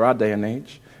said for our day and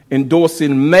age,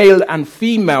 endorsing male and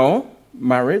female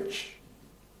marriage,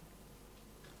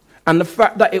 and the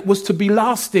fact that it was to be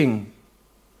lasting.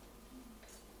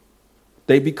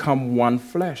 They become one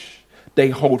flesh.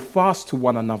 They hold fast to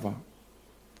one another.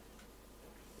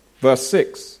 Verse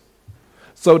 6.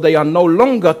 So they are no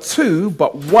longer two,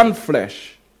 but one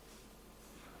flesh.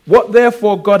 What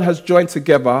therefore God has joined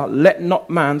together, let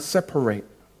not man separate.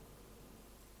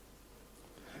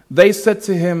 They said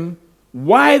to him,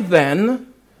 "Why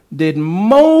then did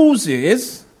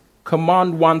Moses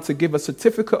command one to give a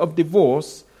certificate of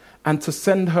divorce and to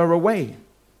send her away?"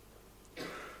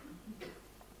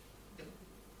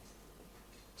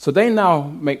 So they now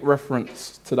make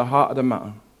reference to the heart of the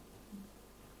matter.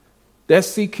 They're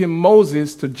seeking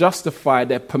Moses to justify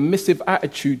their permissive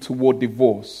attitude toward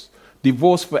divorce.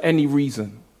 Divorce for any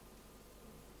reason.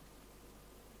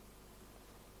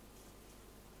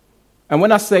 And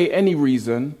when I say any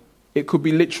reason, it could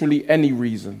be literally any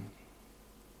reason.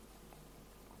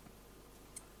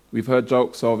 We've heard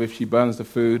jokes of if she burns the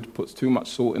food, puts too much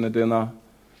salt in the dinner,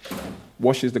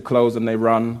 washes the clothes and they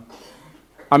run.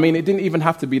 I mean, it didn't even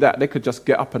have to be that. They could just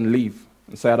get up and leave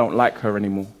and say, I don't like her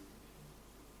anymore.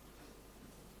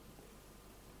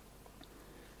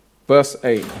 Verse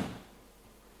 8.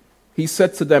 He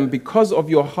said to them, because of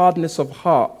your hardness of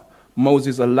heart,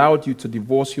 Moses allowed you to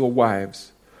divorce your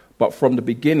wives, but from the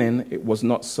beginning it was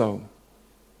not so.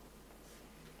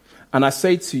 And I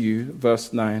say to you,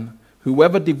 verse 9,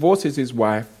 whoever divorces his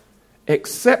wife,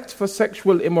 except for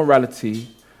sexual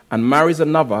immorality, and marries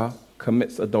another,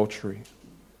 commits adultery.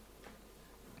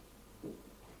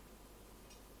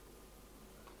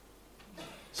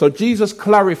 So Jesus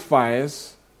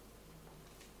clarifies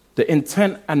the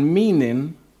intent and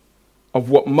meaning of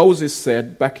what Moses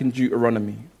said back in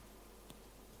Deuteronomy.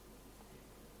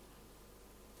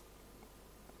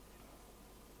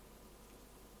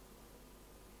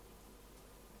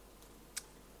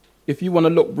 If you want to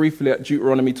look briefly at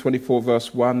Deuteronomy 24,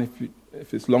 verse 1,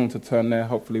 if it's long to turn there,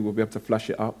 hopefully we'll be able to flash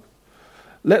it up.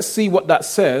 Let's see what that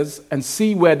says and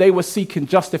see where they were seeking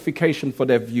justification for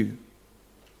their view.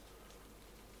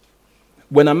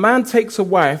 When a man takes a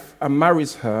wife and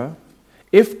marries her,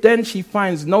 if then she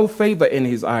finds no favor in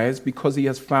his eyes because he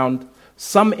has found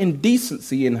some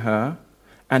indecency in her,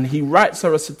 and he writes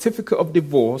her a certificate of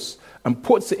divorce and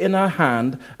puts it in her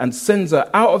hand and sends her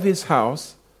out of his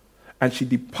house, and she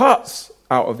departs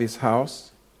out of his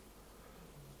house,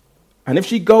 and if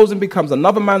she goes and becomes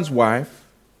another man's wife,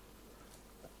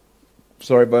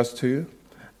 verse 2,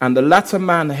 and the latter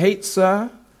man hates her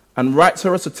and writes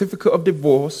her a certificate of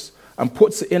divorce and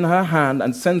puts it in her hand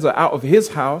and sends her out of his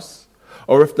house,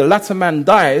 or if the latter man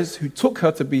dies who took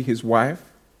her to be his wife,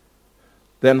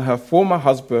 then her former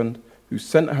husband who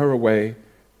sent her away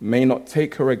may not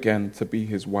take her again to be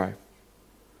his wife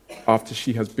after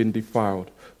she has been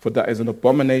defiled, for that is an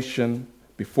abomination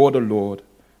before the Lord,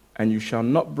 and you shall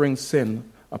not bring sin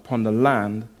upon the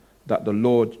land that the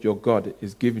Lord your God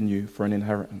is giving you for an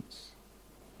inheritance.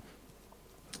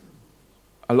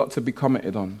 A lot to be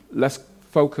commented on. Let's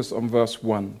focus on verse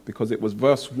 1, because it was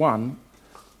verse 1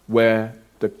 where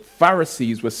the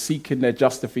Pharisees were seeking their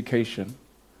justification.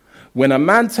 When a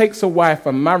man takes a wife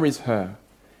and marries her,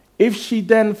 if she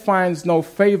then finds no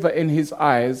favor in his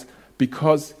eyes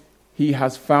because he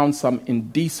has found some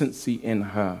indecency in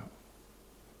her.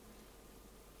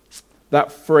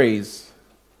 That phrase,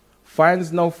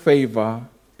 finds no favor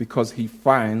because he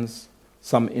finds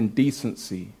some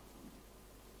indecency.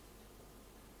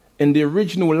 In the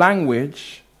original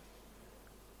language,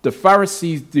 the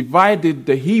Pharisees divided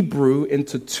the Hebrew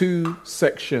into two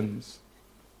sections.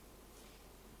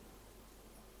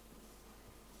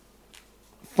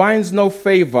 Finds no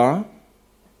favor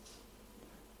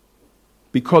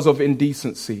because of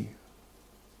indecency.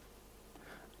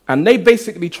 And they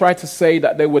basically tried to say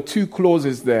that there were two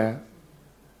clauses there.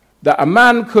 That a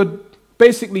man could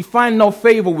basically find no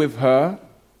favor with her,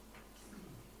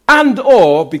 and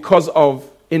or because of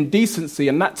indecency.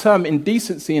 And that term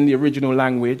indecency in the original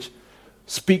language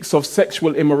speaks of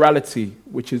sexual immorality,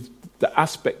 which is the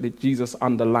aspect that Jesus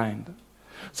underlined.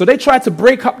 So they tried to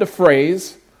break up the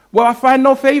phrase, well, I find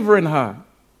no favor in her,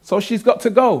 so she's got to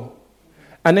go.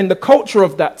 And in the culture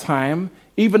of that time,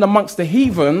 even amongst the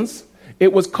heathens,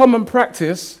 it was common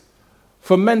practice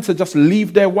for men to just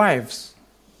leave their wives.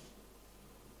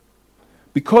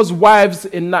 Because wives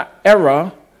in that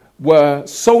era were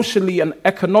socially and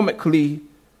economically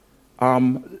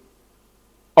of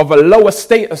a lower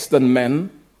status than men,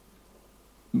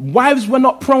 wives were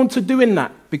not prone to doing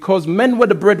that because men were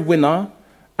the breadwinner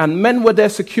and men were their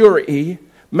security,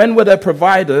 men were their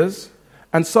providers,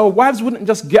 and so wives wouldn't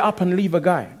just get up and leave a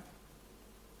guy.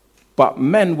 But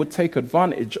men would take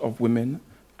advantage of women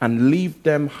and leave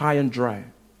them high and dry.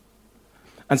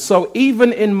 And so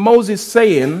even in Moses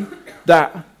saying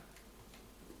that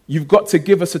you've got to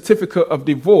give a certificate of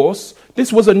divorce,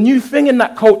 this was a new thing in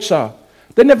that culture.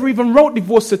 They never even wrote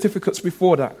divorce certificates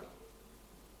before that.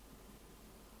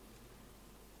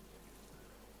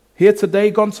 Here today,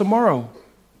 gone tomorrow.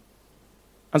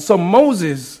 And so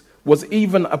Moses was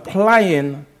even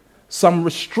applying some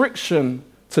restriction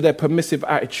to their permissive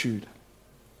attitude.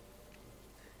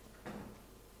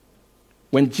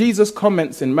 When Jesus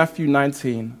comments in Matthew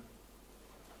 19,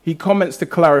 he comments to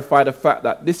clarify the fact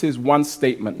that this is one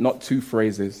statement, not two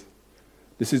phrases.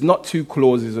 This is not two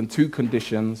clauses and two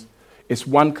conditions. It's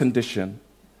one condition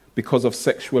because of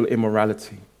sexual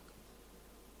immorality.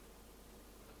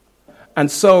 And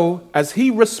so, as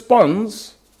he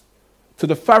responds to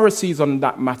the Pharisees on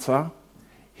that matter,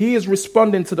 he is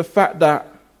responding to the fact that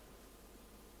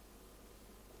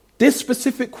this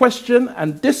specific question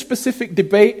and this specific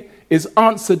debate is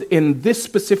answered in this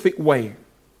specific way.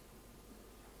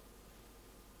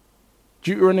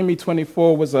 Deuteronomy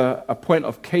 24 was a point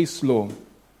of case law.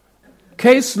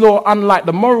 Case law, unlike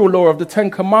the moral law of the Ten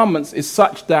Commandments, is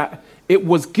such that it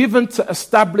was given to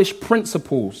establish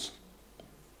principles.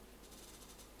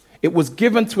 It was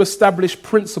given to establish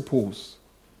principles.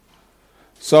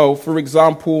 So, for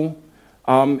example,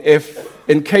 if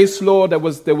in case law, there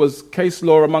was case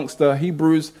law amongst the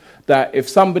Hebrews that if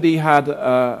somebody had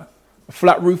a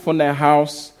flat roof on their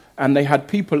house and they had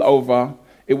people over,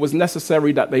 it was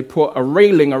necessary that they put a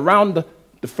railing around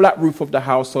the flat roof of the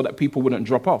house so that people wouldn't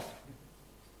drop off.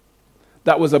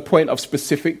 That was a point of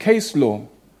specific case law.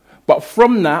 But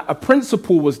from that, a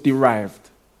principle was derived.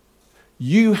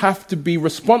 You have to be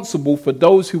responsible for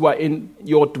those who are in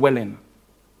your dwelling.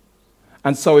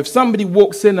 And so if somebody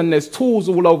walks in and there's tools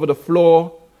all over the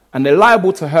floor and they're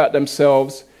liable to hurt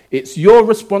themselves, it's your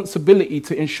responsibility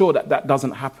to ensure that that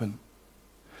doesn't happen.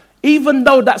 Even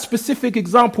though that specific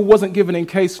example wasn't given in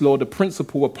case law, the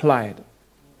principle applied.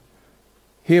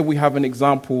 Here we have an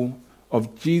example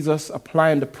of Jesus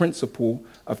applying the principle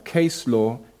of case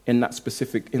law in that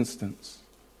specific instance.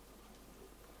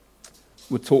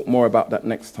 We'll talk more about that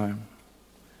next time.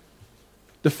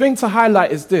 The thing to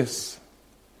highlight is this.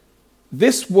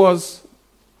 This was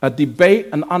a debate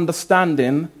and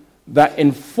understanding that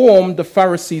informed the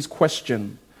Pharisees'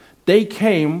 question. They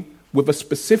came with a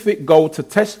specific goal to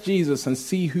test Jesus and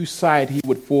see whose side he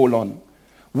would fall on,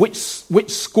 which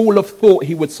school of thought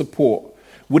he would support.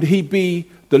 Would he be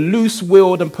the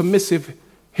loose-willed and permissive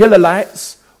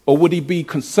Hillelites, or would he be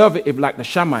conservative like the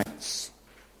Shammaites?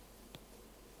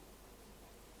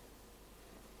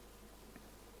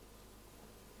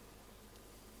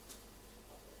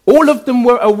 All of them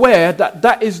were aware that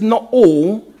that is not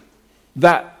all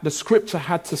that the scripture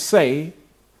had to say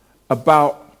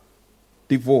about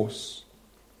divorce.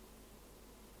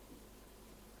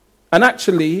 And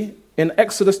actually, in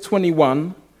Exodus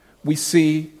 21, we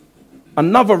see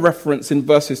another reference in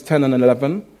verses 10 and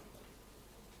 11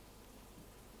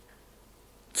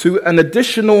 to an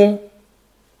additional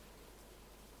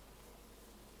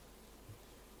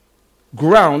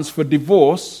grounds for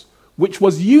divorce which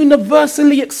was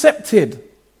universally accepted.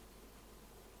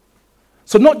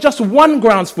 So not just one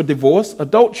grounds for divorce,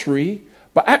 adultery,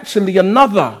 but actually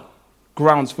another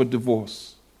grounds for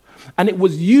divorce. And it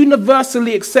was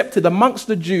universally accepted amongst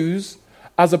the Jews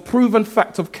as a proven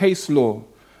fact of case law.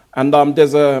 And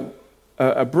there's a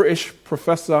British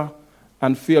professor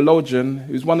and theologian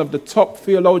who's one of the top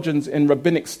theologians in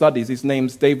rabbinic studies. His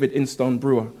name's David Instone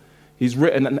Brewer. He's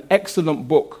written an excellent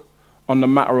book on the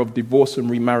matter of divorce and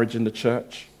remarriage in the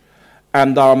church.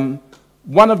 And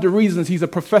one of the reasons he's a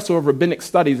professor of rabbinic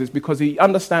studies is because he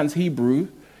understands Hebrew.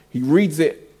 He reads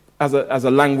it as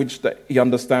a language that he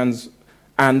understands.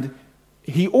 And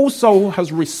he also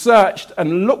has researched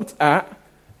and looked at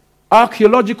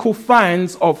archaeological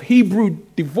finds of Hebrew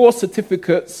divorce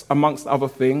certificates, amongst other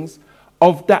things,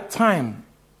 of that time.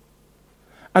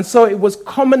 And so it was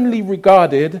commonly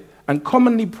regarded and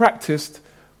commonly practiced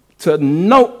to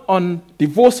note on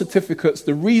divorce certificates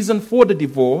the reason for the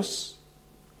divorce.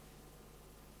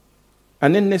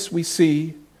 And in this we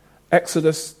see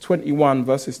Exodus 21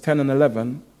 verses 10 and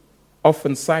 11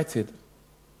 often cited,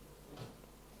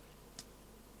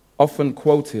 often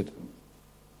quoted.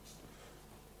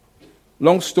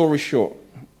 Long story short,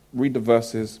 read the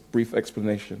verses, brief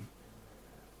explanation.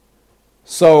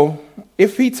 So,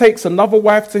 if he takes another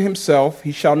wife to himself,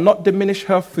 he shall not diminish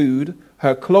her food,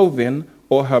 her clothing,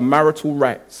 or her marital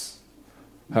rights,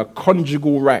 her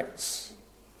conjugal rights.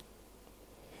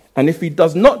 And if he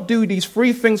does not do these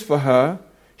three things for her,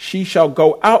 she shall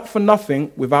go out for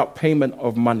nothing without payment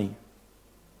of money.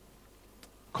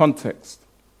 Context.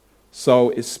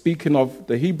 So it's speaking of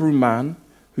the Hebrew man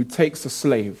who takes a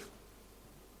slave.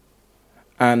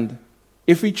 And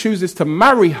if he chooses to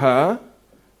marry her,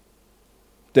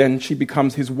 then she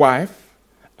becomes his wife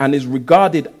and is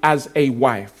regarded as a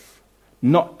wife,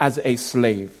 not as a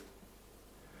slave.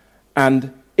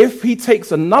 And if he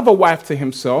takes another wife to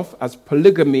himself, as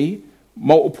polygamy,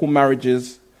 multiple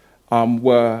marriages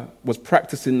was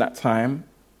practiced in that time,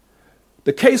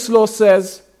 the case law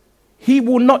says he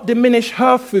will not diminish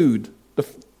her food,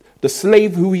 the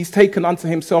slave who he's taken unto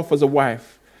himself as a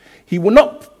wife. He will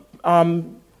not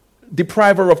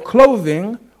deprive her of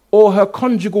clothing or her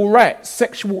conjugal rights,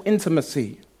 sexual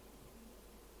intimacy.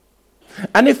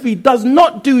 And if he does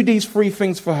not do these three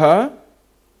things for her,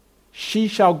 she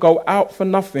shall go out for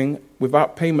nothing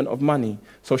without payment of money.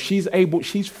 So she's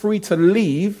free to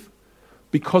leave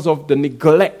because of the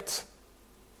neglect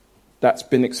that's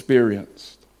been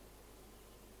experienced.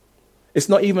 It's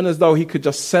not even as though he could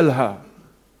just sell her.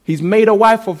 He's made a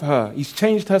wife of her. He's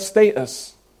changed her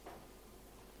status.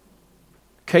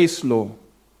 Case law.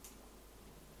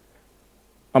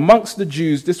 Amongst the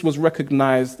Jews, this was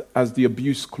recognized as the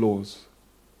abuse clause.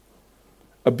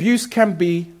 Abuse can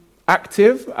be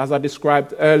active, as I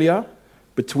described earlier,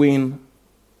 between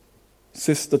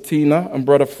Sister Tina and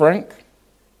Brother Frank.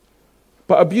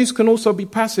 But abuse can also be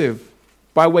passive,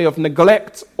 by way of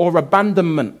neglect or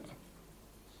abandonment.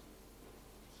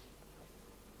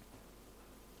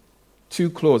 2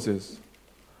 clauses: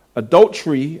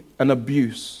 adultery and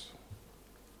abuse.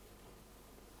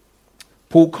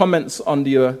 Paul comments on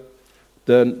the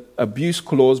abuse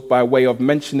clause by way of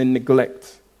mentioning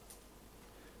neglect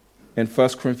in 1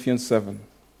 Corinthians 7.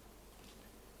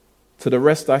 To the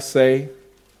rest I say,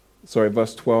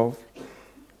 verse 12,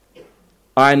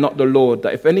 I, not the Lord,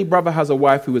 that if any brother has a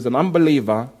wife who is an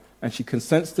unbeliever and she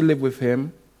consents to live with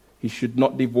him, he should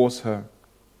not divorce her.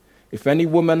 If any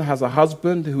woman has a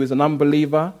husband who is an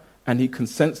unbeliever and he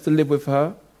consents to live with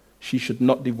her, she should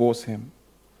not divorce him.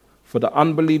 For the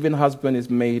unbelieving husband is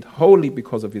made holy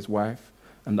because of his wife,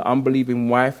 and the unbelieving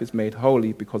wife is made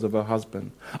holy because of her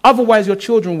husband. Otherwise your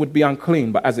children would be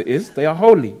unclean, but as it is, they are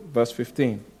holy. Verse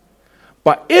 15.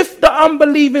 But if the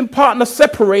unbelieving partner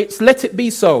separates, let it be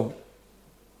so.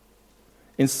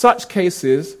 In such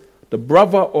cases, the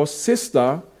brother or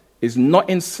sister is not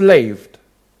enslaved.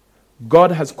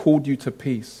 God has called you to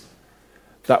peace.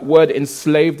 That word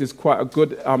enslaved is quite a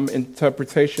good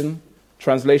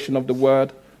translation of the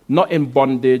word. Not in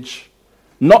bondage,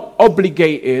 not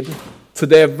obligated to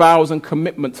their vows and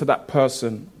commitment to that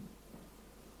person.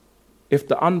 If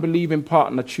the unbelieving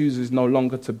partner chooses no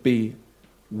longer to be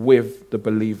with the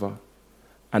believer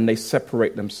and they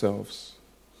separate themselves.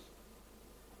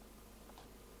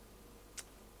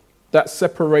 That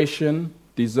separation,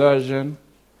 desertion,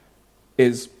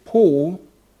 is Paul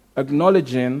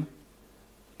acknowledging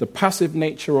the passive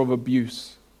nature of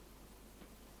abuse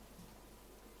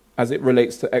as it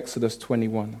relates to Exodus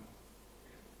 21.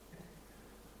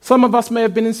 Some of us may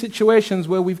have been in situations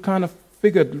where we've kind of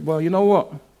figured, well, you know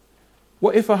what?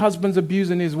 What if a husband's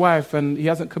abusing his wife and he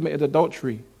hasn't committed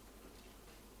adultery?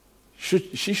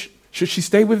 Should she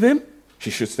stay with him?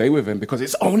 She should stay with him because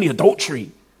it's only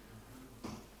adultery.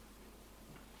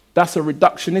 That's a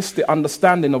reductionistic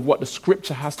understanding of what the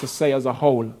scripture has to say as a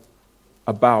whole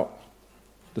about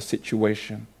the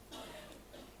situation.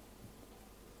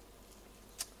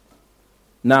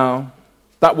 Now,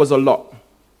 that was a lot.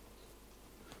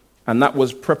 And that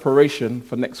was preparation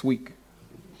for next week.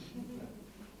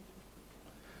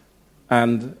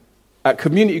 And at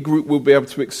community group, we'll be able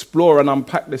to explore and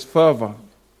unpack this further.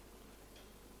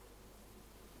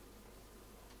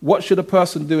 What should a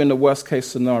person do in the worst case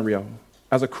scenario?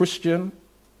 As a Christian,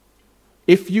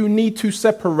 if you need to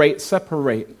separate,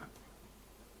 separate.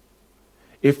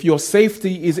 If your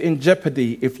safety is in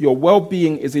jeopardy, if your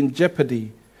well-being is in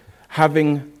jeopardy,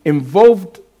 having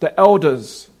involved the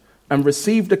elders and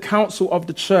received the counsel of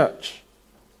the church,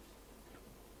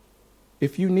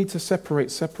 if you need to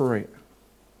separate, separate.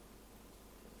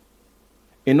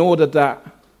 In order that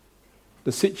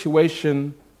the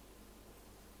situation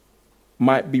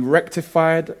might be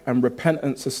rectified and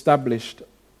repentance established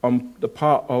on the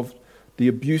part of the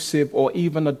abusive or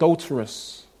even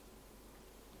adulterous.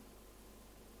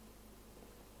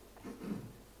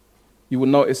 You will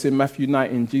notice in Matthew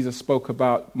 19, Jesus spoke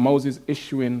about Moses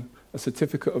issuing a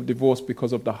certificate of divorce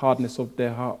because of the hardness of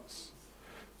their hearts.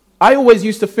 I always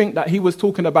used to think that he was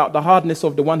talking about the hardness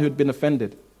of the one who had been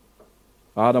offended.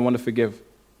 I don't want to forgive.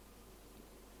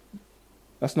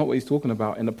 That's not what he's talking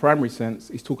about. In the primary sense,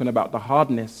 he's talking about the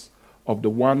hardness of the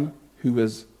one who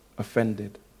is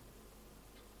offended.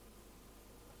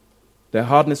 Their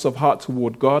hardness of heart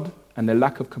toward God and their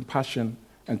lack of compassion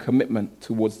and commitment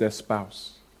towards their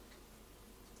spouse.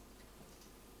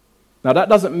 Now, that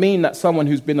doesn't mean that someone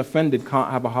who's been offended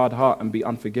can't have a hard heart and be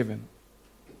unforgiving.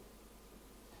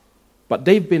 But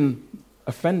they've been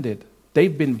offended.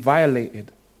 They've been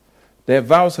violated. Their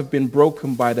vows have been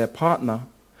broken by their partner.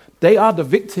 They are the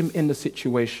victim in the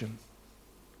situation.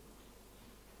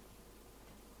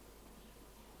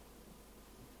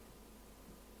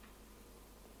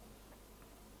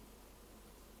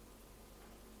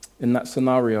 In that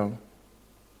scenario,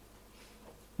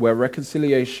 where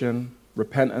reconciliation,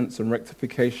 repentance, and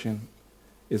rectification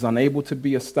is unable to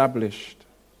be established,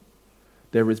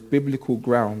 there is biblical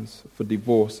grounds for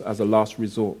divorce as a last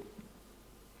resort.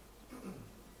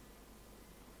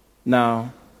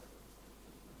 Now,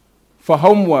 for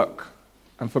homework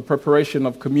and for preparation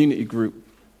of community group,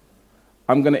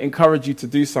 I'm going to encourage you to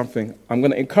do something. I'm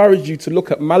going to encourage you to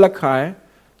look at Malachi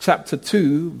chapter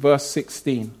 2, verse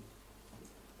 16.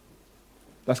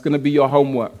 That's going to be your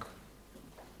homework.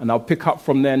 And I'll pick up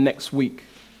from there next week.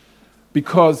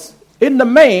 Because in the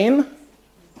main,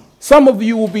 some of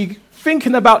you will be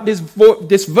thinking about this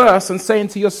verse and saying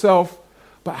to yourself,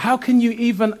 but how can you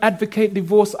even advocate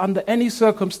divorce under any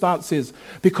circumstances?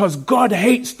 Because God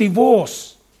hates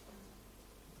divorce.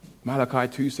 Malachi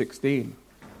 2:16.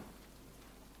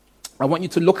 I want you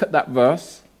to look at that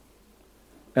verse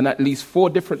in at least 4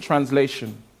 different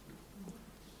translations.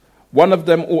 One of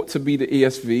them ought to be the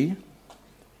ESV,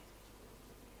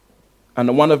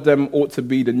 and one of them ought to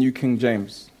be the New King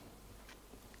James.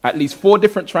 At least 4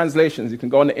 different translations. You can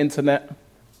go on the internet,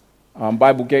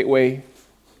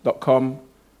 BibleGateway.com.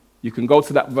 You can go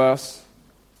to that verse,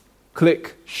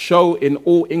 click Show in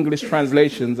all English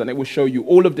translations, and it will show you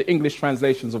all of the English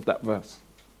translations of that verse.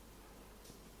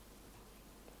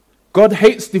 God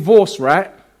hates divorce,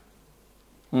 right?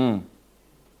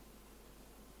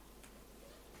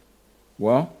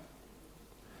 Well,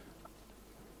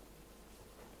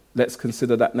 let's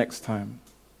consider that next time.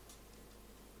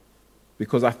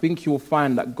 Because I think you'll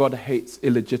find that God hates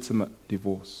illegitimate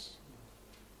divorce.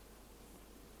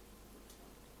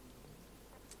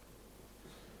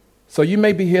 So you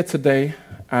may be here today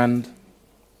and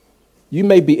you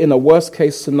may be in a worst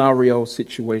case scenario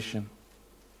situation.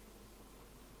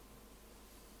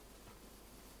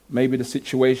 Maybe the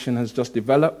situation has just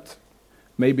developed.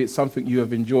 Maybe it's something you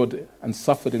have endured and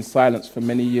suffered in silence for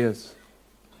many years.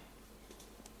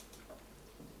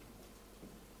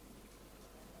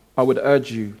 I would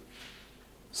urge you,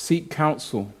 seek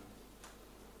counsel,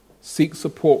 seek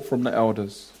support from the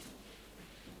elders.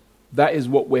 That is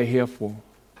what we're here for.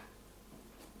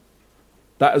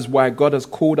 That is why God has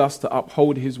called us to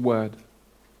uphold his word.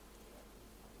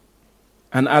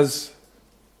 And as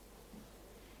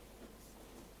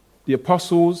the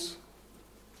apostles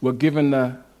were given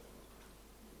the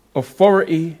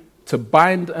authority to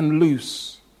bind and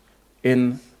loose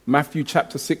in Matthew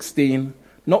chapter 16,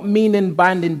 not meaning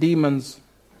binding demons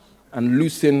and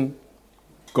loosing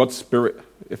God's spirit,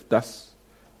 if that's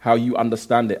how you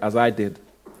understand it, as I did,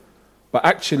 but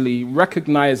actually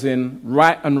recognizing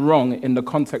right and wrong in the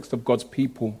context of God's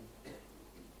people.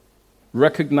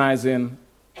 Recognizing,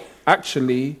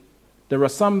 actually, there are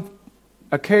some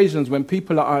occasions when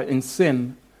people are in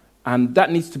sin, and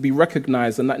that needs to be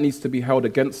recognized and that needs to be held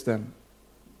against them.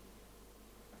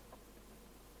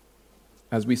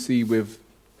 As we see with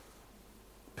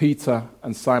Peter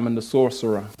and Simon the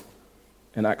sorcerer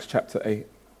in Acts chapter 8.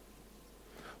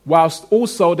 Whilst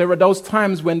also there are those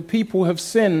times when people have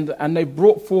sinned and they've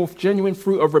brought forth genuine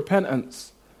fruit of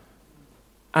repentance,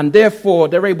 and therefore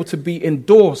they're able to be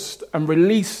endorsed and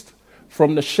released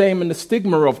from the shame and the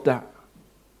stigma of that.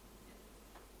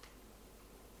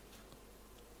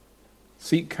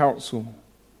 Seek counsel.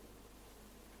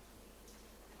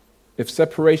 If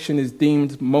separation is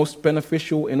deemed most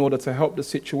beneficial in order to help the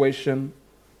situation,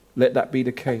 let that be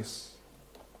the case.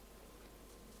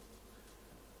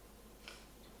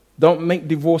 Don't make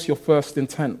divorce your first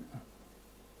intent.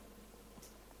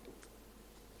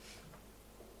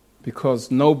 Because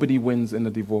nobody wins in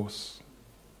a divorce.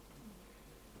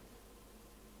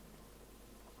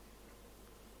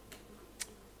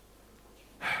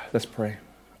 Let's pray.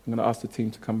 I'm going to ask the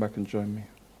team to come back and join me.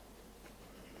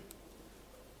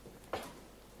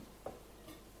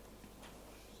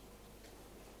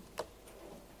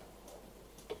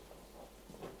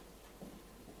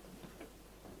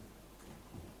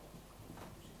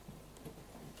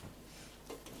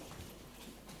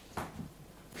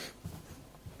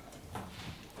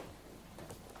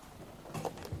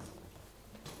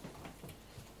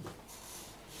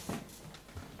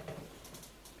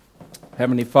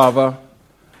 Heavenly Father,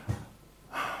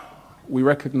 we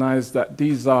recognize that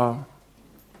these are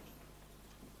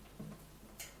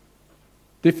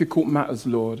difficult matters,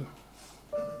 Lord.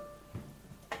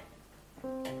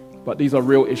 But these are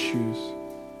real issues.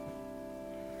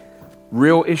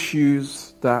 Real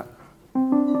issues that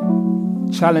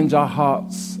challenge our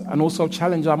hearts and also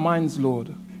challenge our minds, Lord.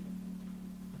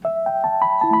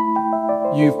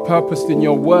 You've purposed in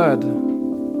your word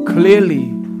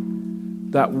clearly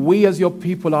that we as your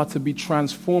people are to be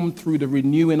transformed through the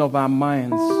renewing of our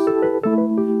minds.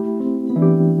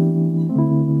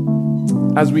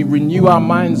 As we renew our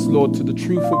minds, Lord, to the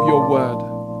truth of your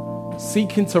word,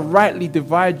 seeking to rightly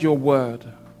divide your word,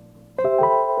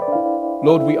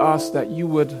 Lord, we ask that you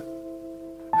would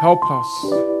help us.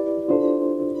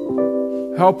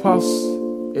 Help us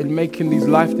in making these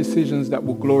life decisions that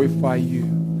will glorify you.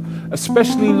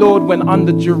 Especially, Lord, when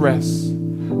under duress.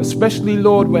 Especially,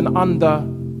 Lord, when under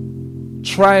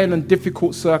trying and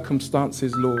difficult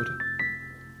circumstances, Lord,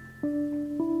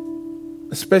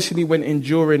 especially when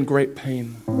enduring great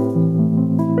pain.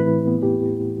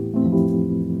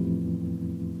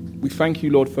 We thank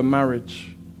you, Lord, for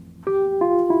marriage.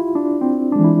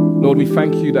 Lord, we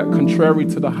thank you that contrary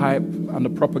to the hype and the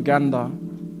propaganda,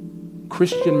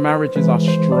 Christian marriages are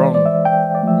strong.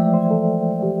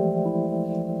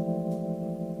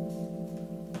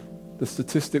 The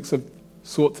statistics have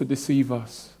sought to deceive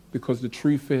us because the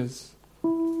truth is,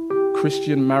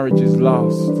 Christian marriages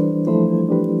last.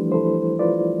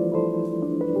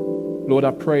 Lord,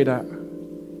 I pray that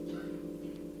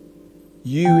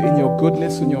you, in your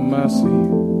goodness and your mercy,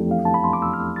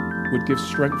 would give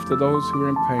strength to those who are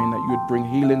in pain, that you would bring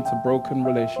healing to broken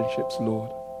relationships,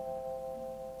 Lord.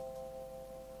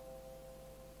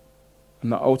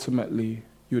 And that ultimately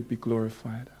you would be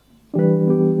glorified.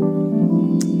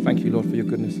 Thank you, Lord, for your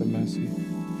goodness and mercy.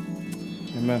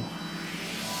 Amen.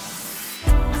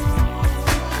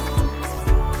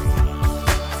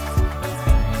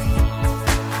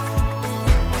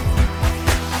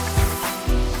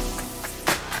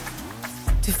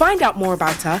 To find out more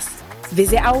about us,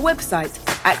 visit our website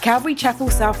at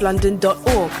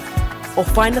calvarychapelsouthlondon.org or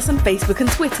find us on Facebook and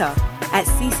Twitter at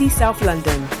CC South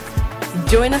London.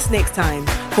 Join us next time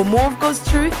for more of God's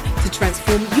truth to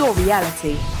transform your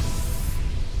reality.